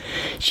philosophy.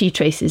 She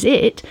traces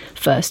it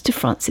first to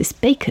Francis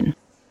Bacon.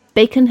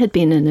 Bacon had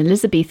been an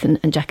Elizabethan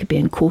and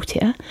Jacobean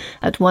courtier,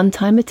 at one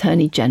time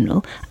Attorney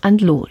General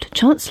and Lord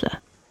Chancellor.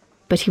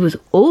 But he was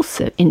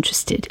also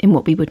interested in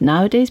what we would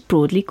nowadays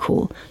broadly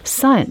call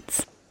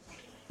science.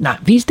 Now,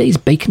 these days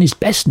Bacon is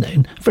best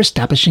known for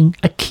establishing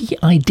a key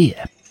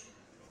idea.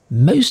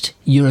 Most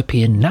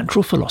European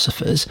natural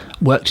philosophers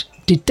worked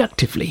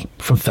deductively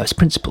from first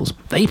principles.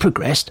 They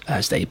progressed,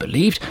 as they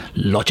believed,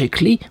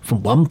 logically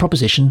from one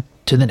proposition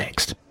to the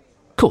next.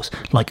 Of course,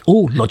 like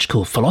all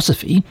logical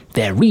philosophy,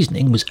 their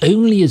reasoning was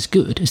only as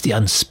good as the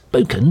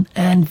unspoken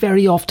and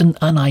very often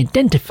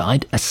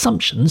unidentified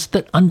assumptions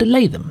that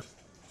underlay them.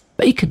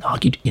 Bacon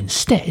argued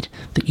instead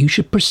that you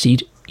should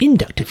proceed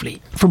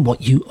inductively from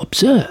what you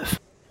observe.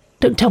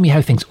 Don't tell me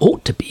how things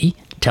ought to be,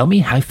 tell me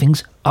how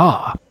things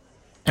are.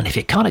 And if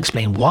you can't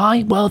explain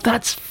why, well,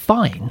 that's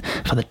fine.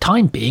 For the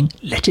time being,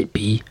 let it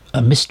be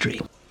a mystery.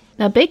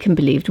 Now, Bacon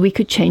believed we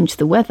could change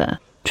the weather,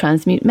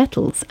 transmute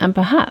metals, and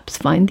perhaps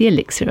find the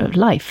elixir of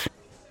life.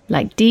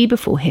 Like Dee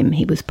before him,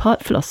 he was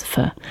part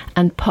philosopher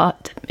and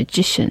part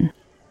magician.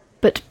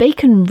 But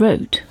Bacon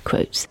wrote,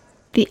 quotes,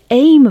 "The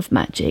aim of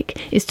magic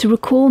is to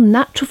recall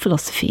natural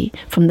philosophy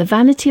from the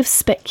vanity of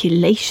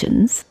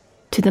speculations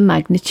to the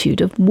magnitude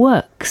of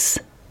works."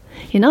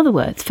 In other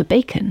words, for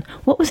Bacon,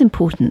 what was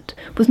important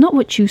was not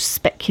what you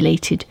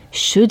speculated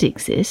should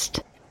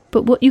exist,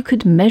 but what you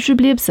could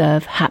measurably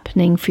observe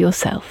happening for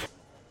yourself,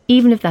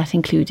 even if that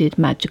included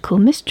magical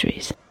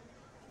mysteries.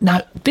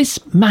 Now, this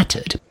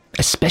mattered,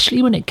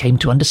 especially when it came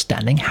to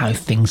understanding how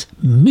things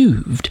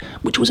moved,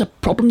 which was a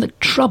problem that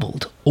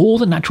troubled all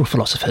the natural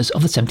philosophers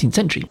of the 17th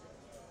century.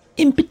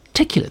 In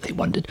particular, they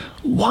wondered,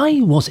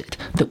 why was it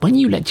that when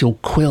you let your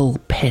quill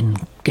pen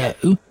go,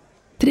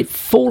 did it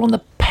fall on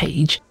the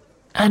page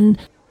and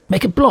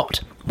make a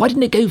blot? Why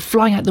didn't it go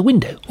flying out the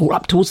window or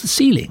up towards the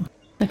ceiling?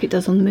 Like it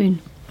does on the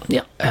moon.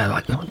 Yeah,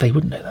 they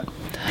wouldn't know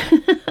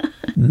that.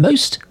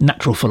 Most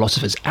natural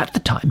philosophers at the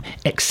time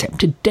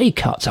accepted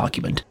Descartes'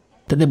 argument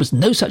that there was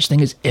no such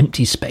thing as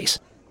empty space,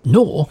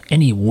 nor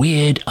any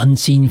weird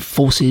unseen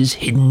forces,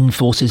 hidden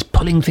forces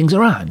pulling things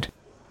around.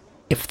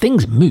 If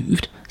things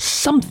moved,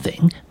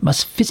 something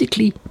must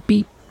physically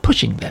be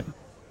pushing them.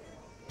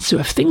 So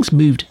if things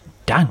moved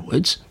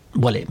downwards,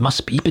 well, it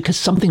must be because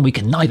something we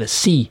can neither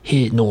see,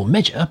 hear nor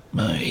measure,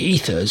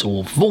 ethers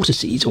or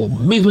vortices or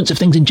movements of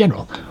things in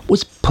general,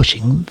 was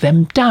pushing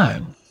them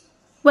down.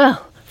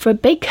 Well, for a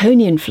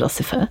Baconian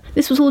philosopher,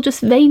 this was all just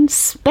vain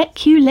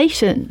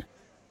speculation.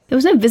 There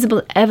was no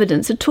visible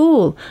evidence at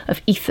all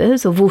of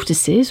ethers or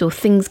vortices or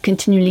things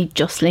continually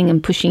jostling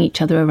and pushing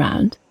each other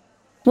around.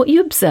 What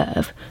you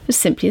observe was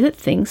simply that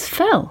things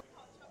fell.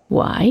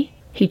 Why?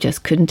 He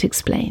just couldn't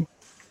explain.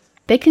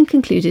 Bacon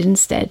concluded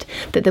instead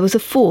that there was a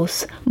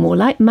force more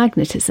like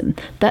magnetism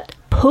that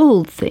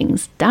pulled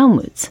things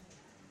downwards.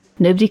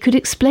 Nobody could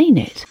explain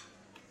it,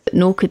 but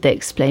nor could they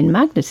explain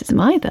magnetism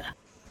either.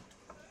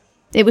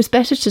 It was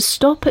better to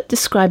stop at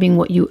describing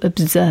what you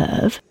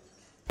observe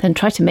than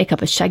try to make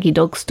up a shaggy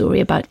dog story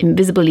about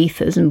invisible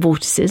ethers and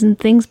vortices and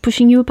things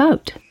pushing you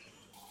about.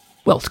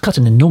 Well, to cut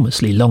an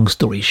enormously long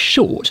story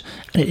short,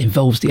 and it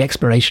involves the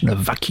exploration of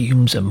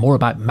vacuums and more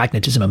about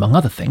magnetism among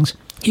other things,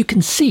 you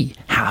can see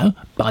how,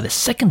 by the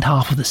second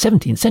half of the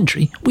 17th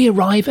century, we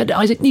arrive at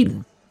Isaac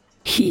Newton.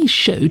 He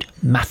showed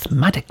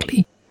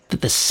mathematically that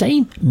the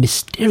same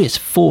mysterious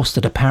force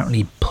that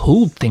apparently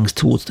pulled things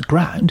towards the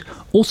ground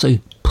also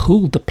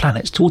pulled the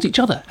planets towards each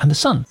other and the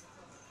sun.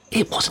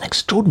 It was an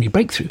extraordinary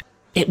breakthrough.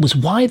 It was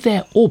why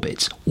their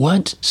orbits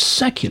weren't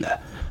circular,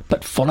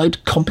 but followed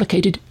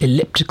complicated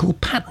elliptical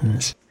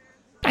patterns.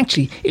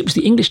 Actually, it was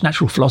the English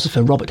natural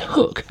philosopher Robert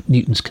Hooke,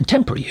 Newton's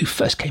contemporary, who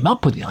first came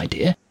up with the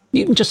idea.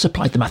 Newton just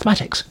supplied the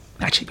mathematics.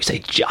 Actually, we say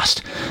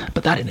just,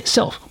 but that in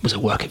itself was a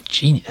work of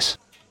genius.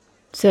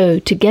 So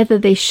together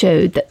they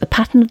showed that the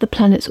pattern of the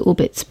planet's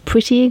orbits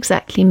pretty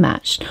exactly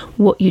matched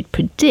what you'd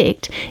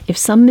predict if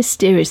some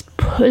mysterious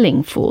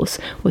pulling force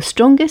was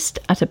strongest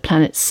at a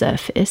planet's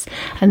surface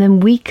and then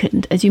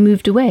weakened as you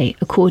moved away,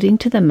 according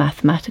to the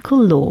mathematical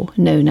law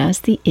known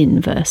as the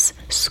inverse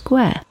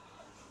square.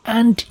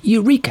 And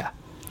eureka!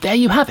 There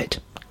you have it.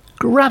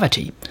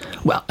 Gravity.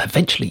 Well,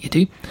 eventually you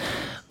do.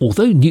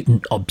 Although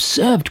Newton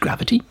observed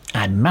gravity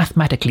and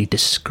mathematically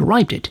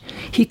described it,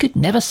 he could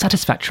never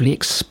satisfactorily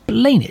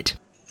explain it.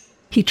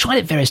 He tried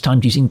it various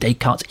times using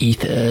Descartes'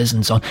 ethers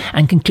and so on,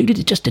 and concluded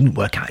it just didn't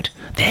work out.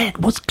 There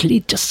was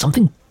clearly just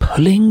something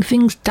pulling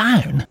things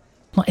down,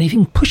 not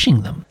anything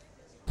pushing them.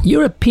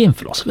 European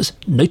philosophers,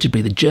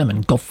 notably the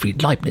German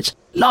Gottfried Leibniz,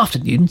 laughed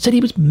at Newton and said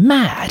he was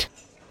mad.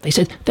 They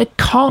said there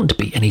can't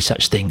be any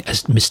such thing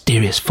as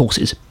mysterious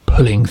forces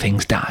pulling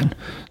things down.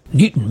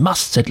 Newton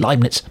must, said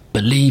Leibniz,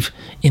 believe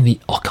in the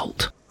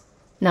occult.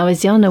 Now,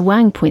 as Jana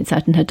Wang points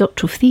out in her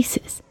doctoral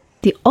thesis,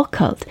 the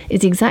occult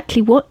is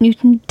exactly what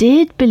Newton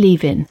did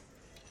believe in.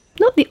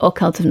 Not the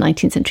occult of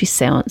 19th century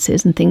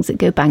seances and things that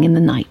go bang in the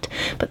night,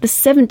 but the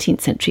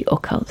 17th century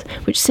occult,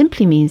 which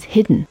simply means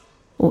hidden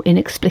or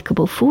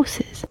inexplicable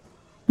forces.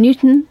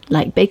 Newton,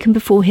 like Bacon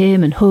before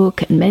him and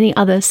Hooke and many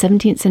other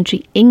 17th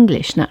century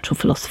English natural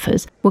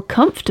philosophers, were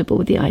comfortable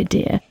with the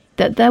idea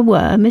that there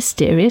were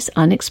mysterious,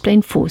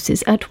 unexplained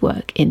forces at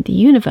work in the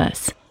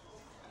universe.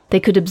 They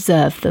could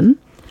observe them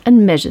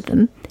and measure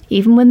them,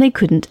 even when they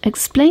couldn't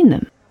explain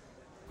them.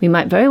 We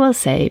might very well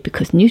say,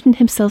 because Newton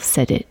himself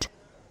said it,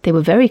 they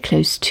were very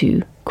close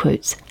to,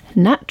 quotes,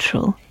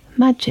 natural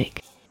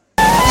magic.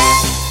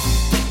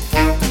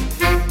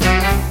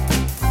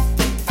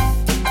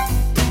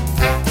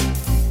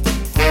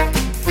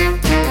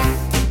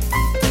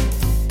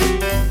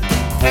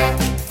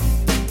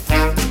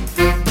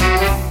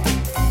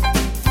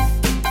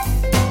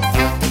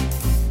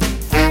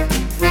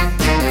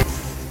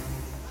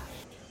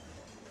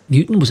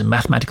 Newton was a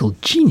mathematical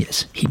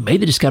genius. He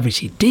made the discoveries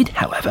he did,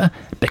 however,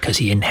 because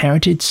he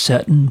inherited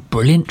certain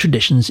brilliant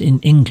traditions in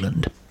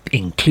England,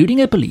 including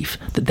a belief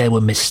that there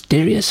were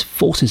mysterious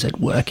forces at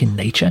work in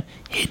nature,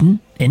 hidden,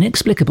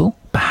 inexplicable,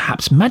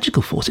 perhaps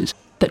magical forces,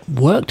 that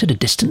worked at a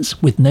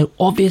distance with no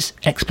obvious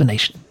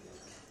explanation.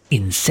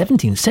 In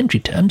 17th century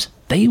terms,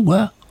 they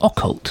were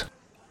occult.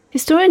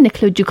 Historian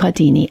Niccolo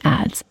Giucardini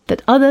adds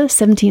that other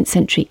 17th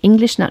century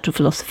English natural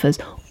philosophers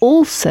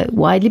also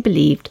widely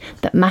believed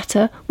that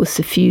matter was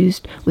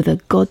suffused with a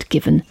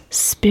God-given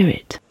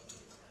spirit.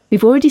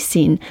 We've already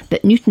seen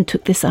that Newton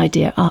took this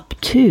idea up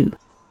too.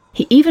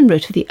 He even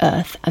wrote of the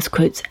earth as,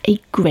 quotes, a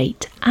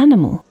great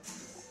animal.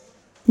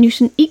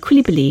 Newton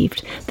equally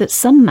believed that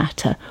some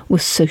matter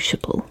was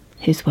sociable,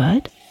 his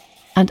word,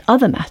 and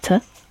other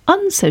matter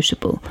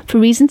unsociable for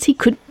reasons he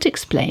couldn't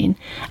explain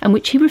and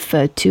which he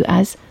referred to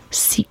as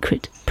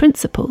secret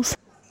principles.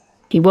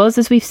 He was,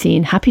 as we've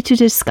seen, happy to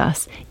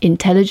discuss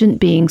intelligent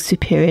beings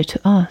superior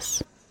to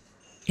us.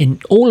 In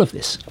all of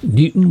this,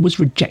 Newton was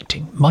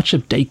rejecting much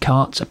of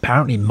Descartes'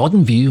 apparently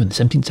modern view in the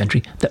 17th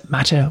century that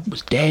matter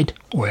was dead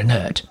or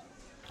inert.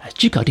 As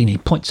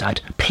Giucardini points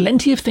out,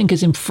 plenty of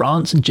thinkers in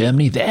France and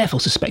Germany therefore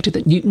suspected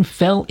that Newton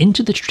fell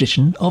into the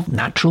tradition of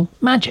natural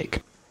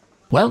magic.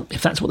 Well,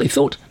 if that's what they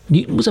thought,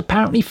 Newton was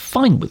apparently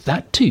fine with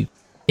that too.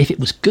 If it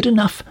was good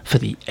enough for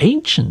the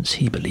ancients,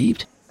 he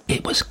believed,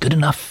 it was good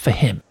enough for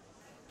him.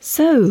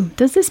 So,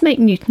 does this make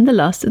Newton the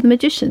last of the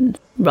magicians,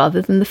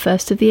 rather than the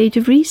first of the Age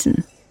of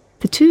Reason?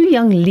 The two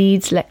young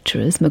Leeds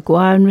lecturers,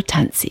 Maguire and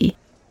Ratanzi,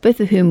 both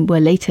of whom were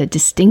later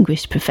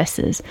distinguished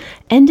professors,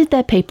 ended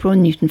their paper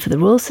on Newton for the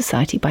Royal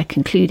Society by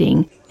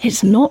concluding,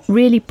 it's not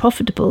really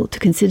profitable to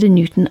consider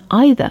Newton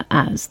either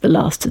as the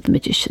last of the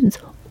magicians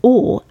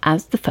or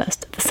as the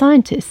first of the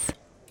scientists.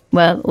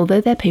 Well,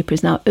 although their paper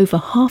is now over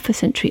half a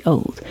century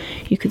old,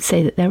 you could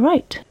say that they're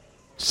right.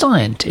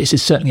 Scientist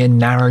is certainly a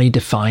narrowly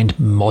defined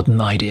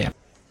modern idea.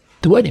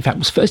 The word, in fact,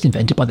 was first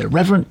invented by the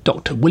Reverend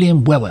Dr.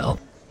 William Whewell,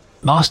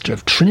 Master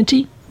of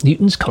Trinity,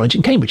 Newton's College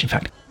in Cambridge, in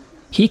fact.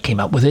 He came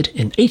up with it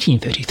in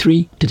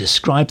 1833 to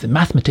describe the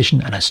mathematician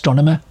and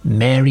astronomer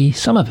Mary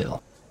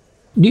Somerville.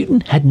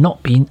 Newton had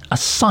not been a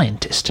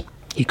scientist.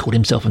 He called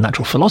himself a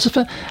natural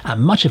philosopher,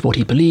 and much of what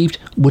he believed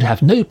would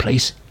have no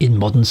place in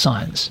modern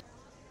science.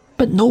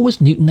 But nor was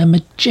Newton a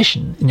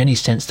magician in any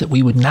sense that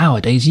we would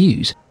nowadays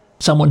use,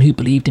 someone who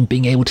believed in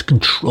being able to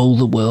control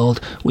the world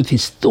with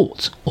his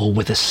thoughts or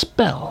with a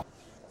spell.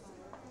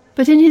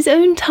 But in his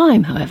own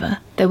time, however,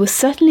 there were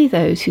certainly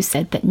those who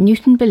said that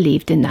Newton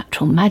believed in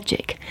natural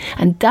magic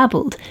and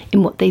dabbled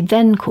in what they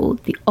then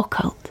called the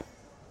occult.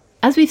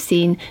 As we've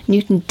seen,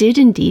 Newton did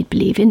indeed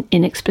believe in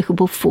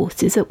inexplicable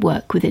forces at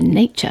work within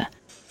nature.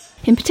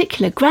 In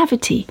particular,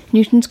 gravity,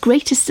 Newton's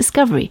greatest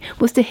discovery,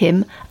 was to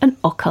him an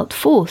occult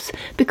force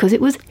because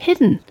it was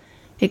hidden.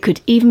 It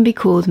could even be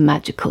called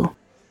magical.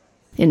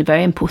 In a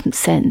very important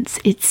sense,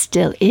 it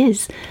still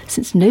is,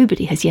 since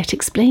nobody has yet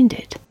explained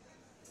it.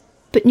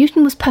 But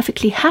Newton was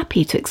perfectly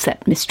happy to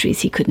accept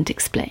mysteries he couldn't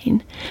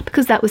explain,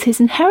 because that was his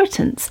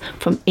inheritance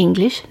from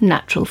English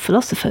natural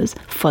philosophers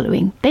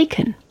following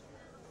Bacon.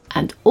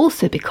 and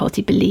also because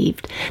he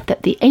believed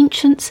that the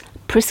ancients'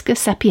 Prisca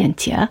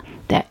Sapientia,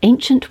 their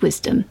ancient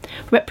wisdom,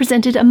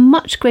 represented a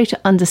much greater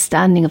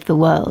understanding of the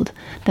world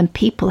than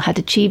people had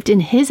achieved in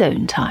his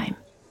own time.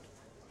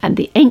 And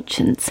the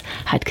ancients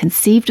had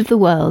conceived of the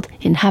world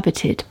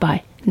inhabited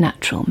by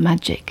natural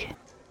magic.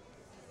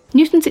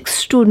 Newton's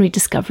extraordinary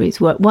discoveries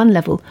were at one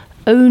level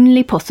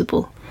only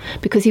possible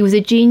because he was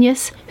a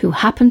genius who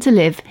happened to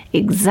live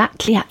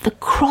exactly at the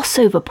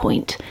crossover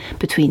point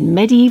between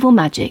medieval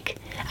magic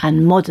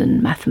and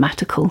modern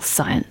mathematical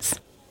science.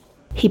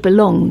 He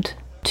belonged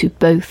to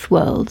both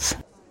worlds.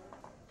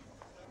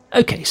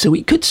 OK, so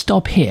we could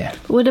stop here.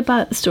 But what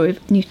about the story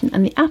of Newton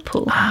and the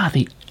apple?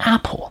 The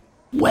apple.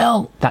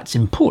 Well, that's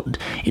important.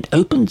 It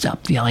opens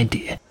up the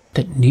idea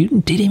that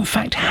Newton did in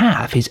fact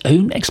have his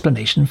own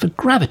explanation for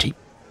gravity.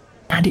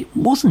 And it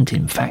wasn't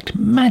in fact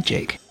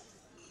magic.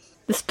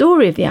 The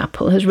story of the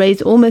apple has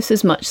raised almost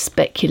as much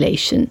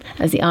speculation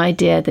as the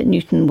idea that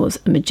Newton was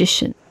a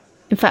magician.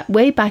 In fact,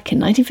 way back in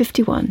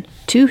 1951,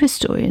 two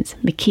historians,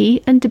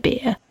 McKee and De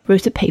Beer,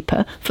 wrote a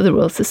paper for the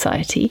Royal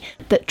Society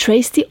that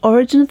traced the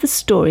origin of the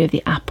story of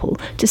the apple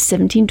to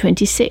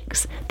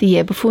 1726, the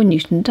year before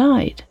Newton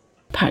died.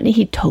 Apparently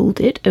he told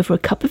it over a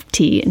cup of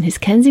tea in his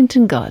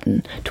Kensington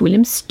garden to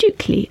William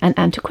Stukely, an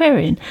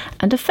antiquarian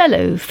and a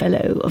fellow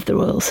of the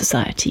Royal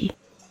Society.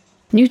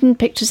 Newton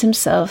pictures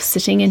himself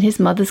sitting in his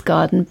mother's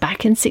garden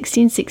back in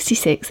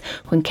 1666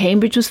 when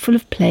Cambridge was full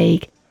of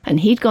plague and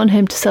he'd gone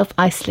home to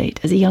self-isolate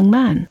as a young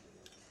man.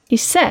 He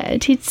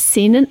said he'd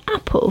seen an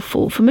apple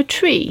fall from a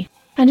tree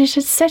and it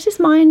had set his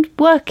mind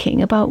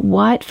working about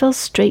why it fell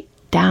straight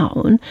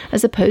down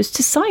as opposed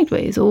to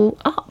sideways or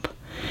up.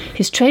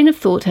 His train of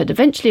thought had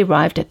eventually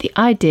arrived at the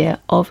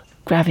idea of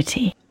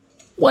gravity.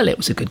 Well, it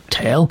was a good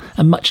tale,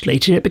 and much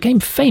later it became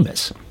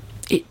famous.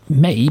 It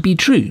may be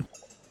true.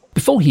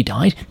 Before he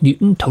died,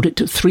 Newton told it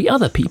to 3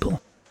 other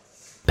people.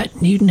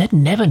 But Newton had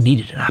never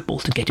needed an apple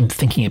to get him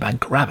thinking about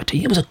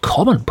gravity. It was a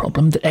common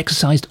problem that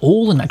exercised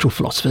all the natural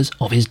philosophers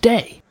of his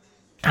day.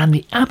 And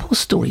the apple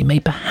story may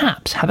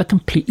perhaps have a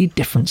completely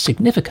different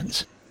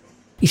significance.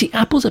 You see,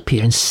 apples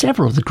appear in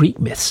several of the Greek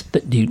myths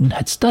that Newton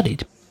had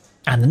studied.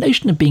 And the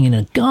notion of being in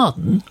a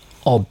garden,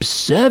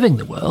 observing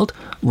the world,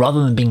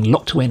 rather than being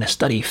locked away in a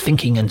study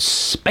thinking and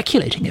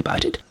speculating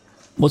about it,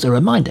 was a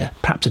reminder,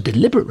 perhaps a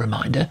deliberate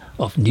reminder,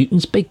 of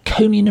Newton's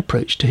Baconian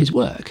approach to his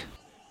work.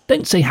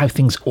 Don't say how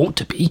things ought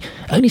to be,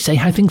 only say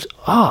how things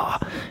are.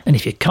 And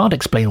if you can't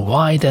explain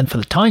why, then for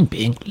the time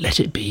being, let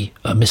it be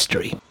a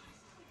mystery.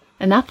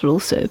 An apple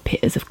also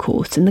appears, of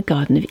course, in the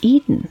Garden of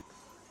Eden.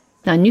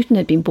 Now, Newton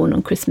had been born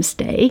on Christmas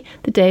Day,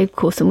 the day, of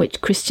course, on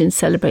which Christians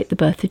celebrate the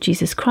birth of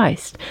Jesus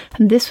Christ,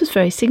 and this was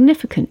very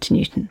significant to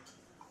Newton.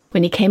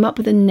 When he came up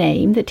with a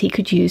name that he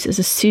could use as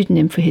a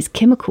pseudonym for his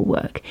chemical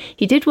work,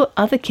 he did what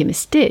other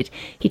chemists did.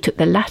 He took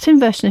the Latin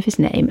version of his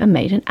name and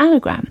made an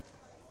anagram.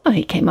 Well,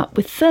 he came up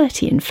with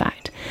 30, in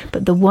fact,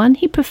 but the one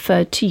he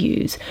preferred to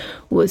use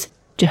was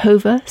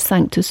Jehovah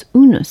Sanctus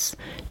Unus,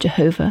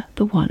 Jehovah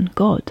the One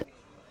God.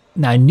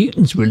 Now,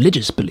 Newton's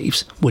religious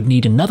beliefs would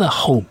need another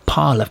whole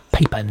pile of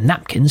paper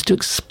napkins to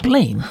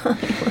explain.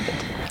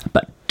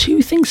 But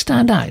 2 things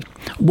stand out.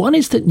 One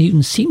is that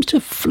Newton seems to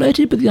have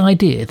flirted with the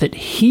idea that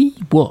he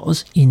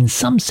was, in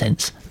some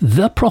sense,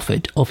 the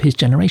prophet of his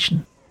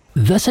generation,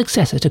 the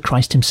successor to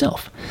Christ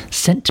himself,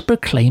 sent to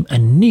proclaim a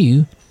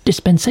new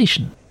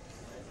dispensation.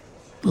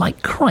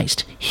 Like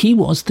Christ, he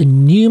was the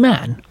new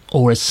man,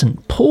 or as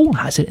St. Paul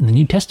has it in the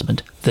New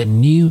Testament, the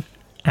new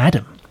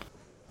Adam.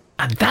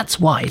 And that's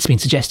why it's been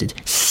suggested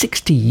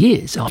 60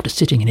 years after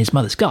sitting in his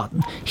mother's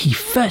garden, he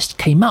first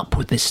came up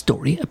with this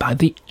story about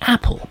the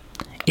apple.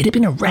 It had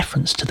been a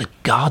reference to the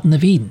Garden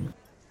of Eden.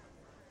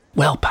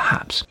 Well,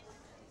 perhaps.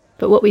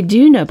 But what we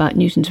do know about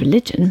Newton's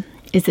religion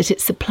is that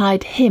it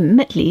supplied him,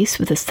 at least,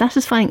 with a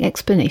satisfying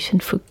explanation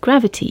for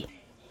gravity.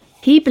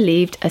 He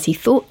believed, as he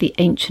thought the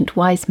ancient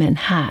wise men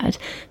had,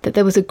 that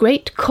there was a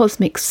great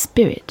cosmic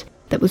spirit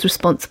that was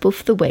responsible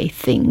for the way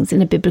things,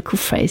 in a biblical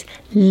phrase,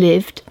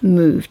 lived,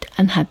 moved,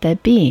 and had their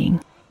being.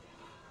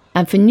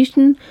 And for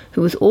Newton,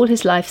 who was all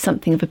his life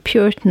something of a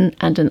Puritan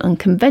and an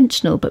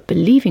unconventional but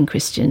believing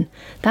Christian,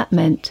 that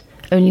meant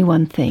only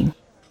one thing.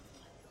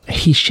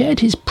 He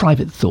shared his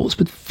private thoughts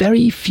with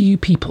very few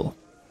people.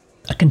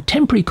 A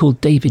contemporary called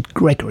David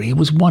Gregory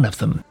was one of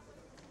them.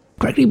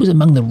 Gregory was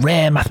among the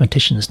rare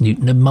mathematicians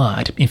Newton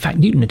admired. In fact,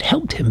 Newton had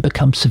helped him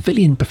become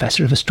Savilian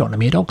Professor of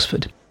Astronomy at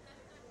Oxford.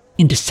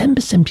 In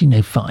December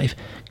 1705,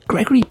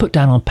 Gregory put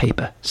down on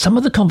paper some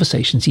of the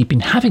conversations he'd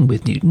been having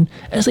with Newton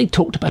as they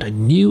talked about a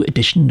new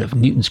edition of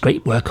Newton's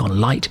great work on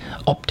light,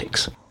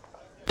 optics.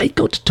 They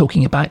got to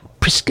talking about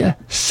Prisca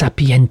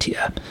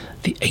Sapientia,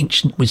 the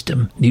ancient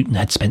wisdom Newton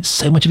had spent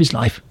so much of his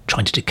life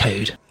trying to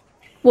decode.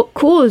 What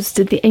cause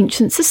did the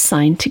ancients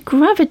assign to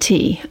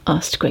gravity?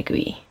 Asked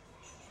Gregory.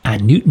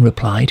 And Newton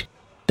replied,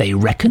 they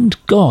reckoned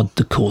God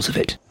the cause of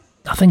it,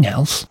 nothing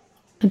else.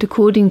 And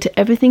according to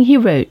everything he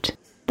wrote,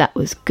 that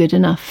was good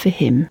enough for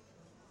him.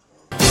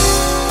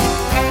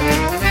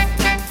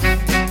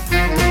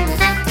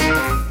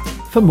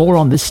 For more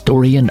on this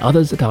story and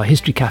others at our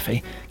History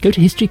Cafe, go to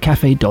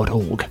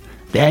historycafe.org.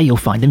 There you'll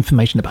find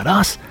information about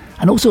us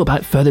and also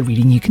about further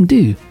reading you can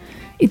do.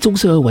 It's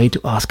also a way to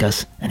ask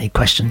us any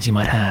questions you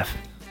might have.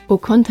 Or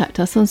contact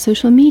us on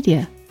social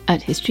media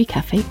at History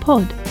Cafe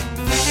Pod.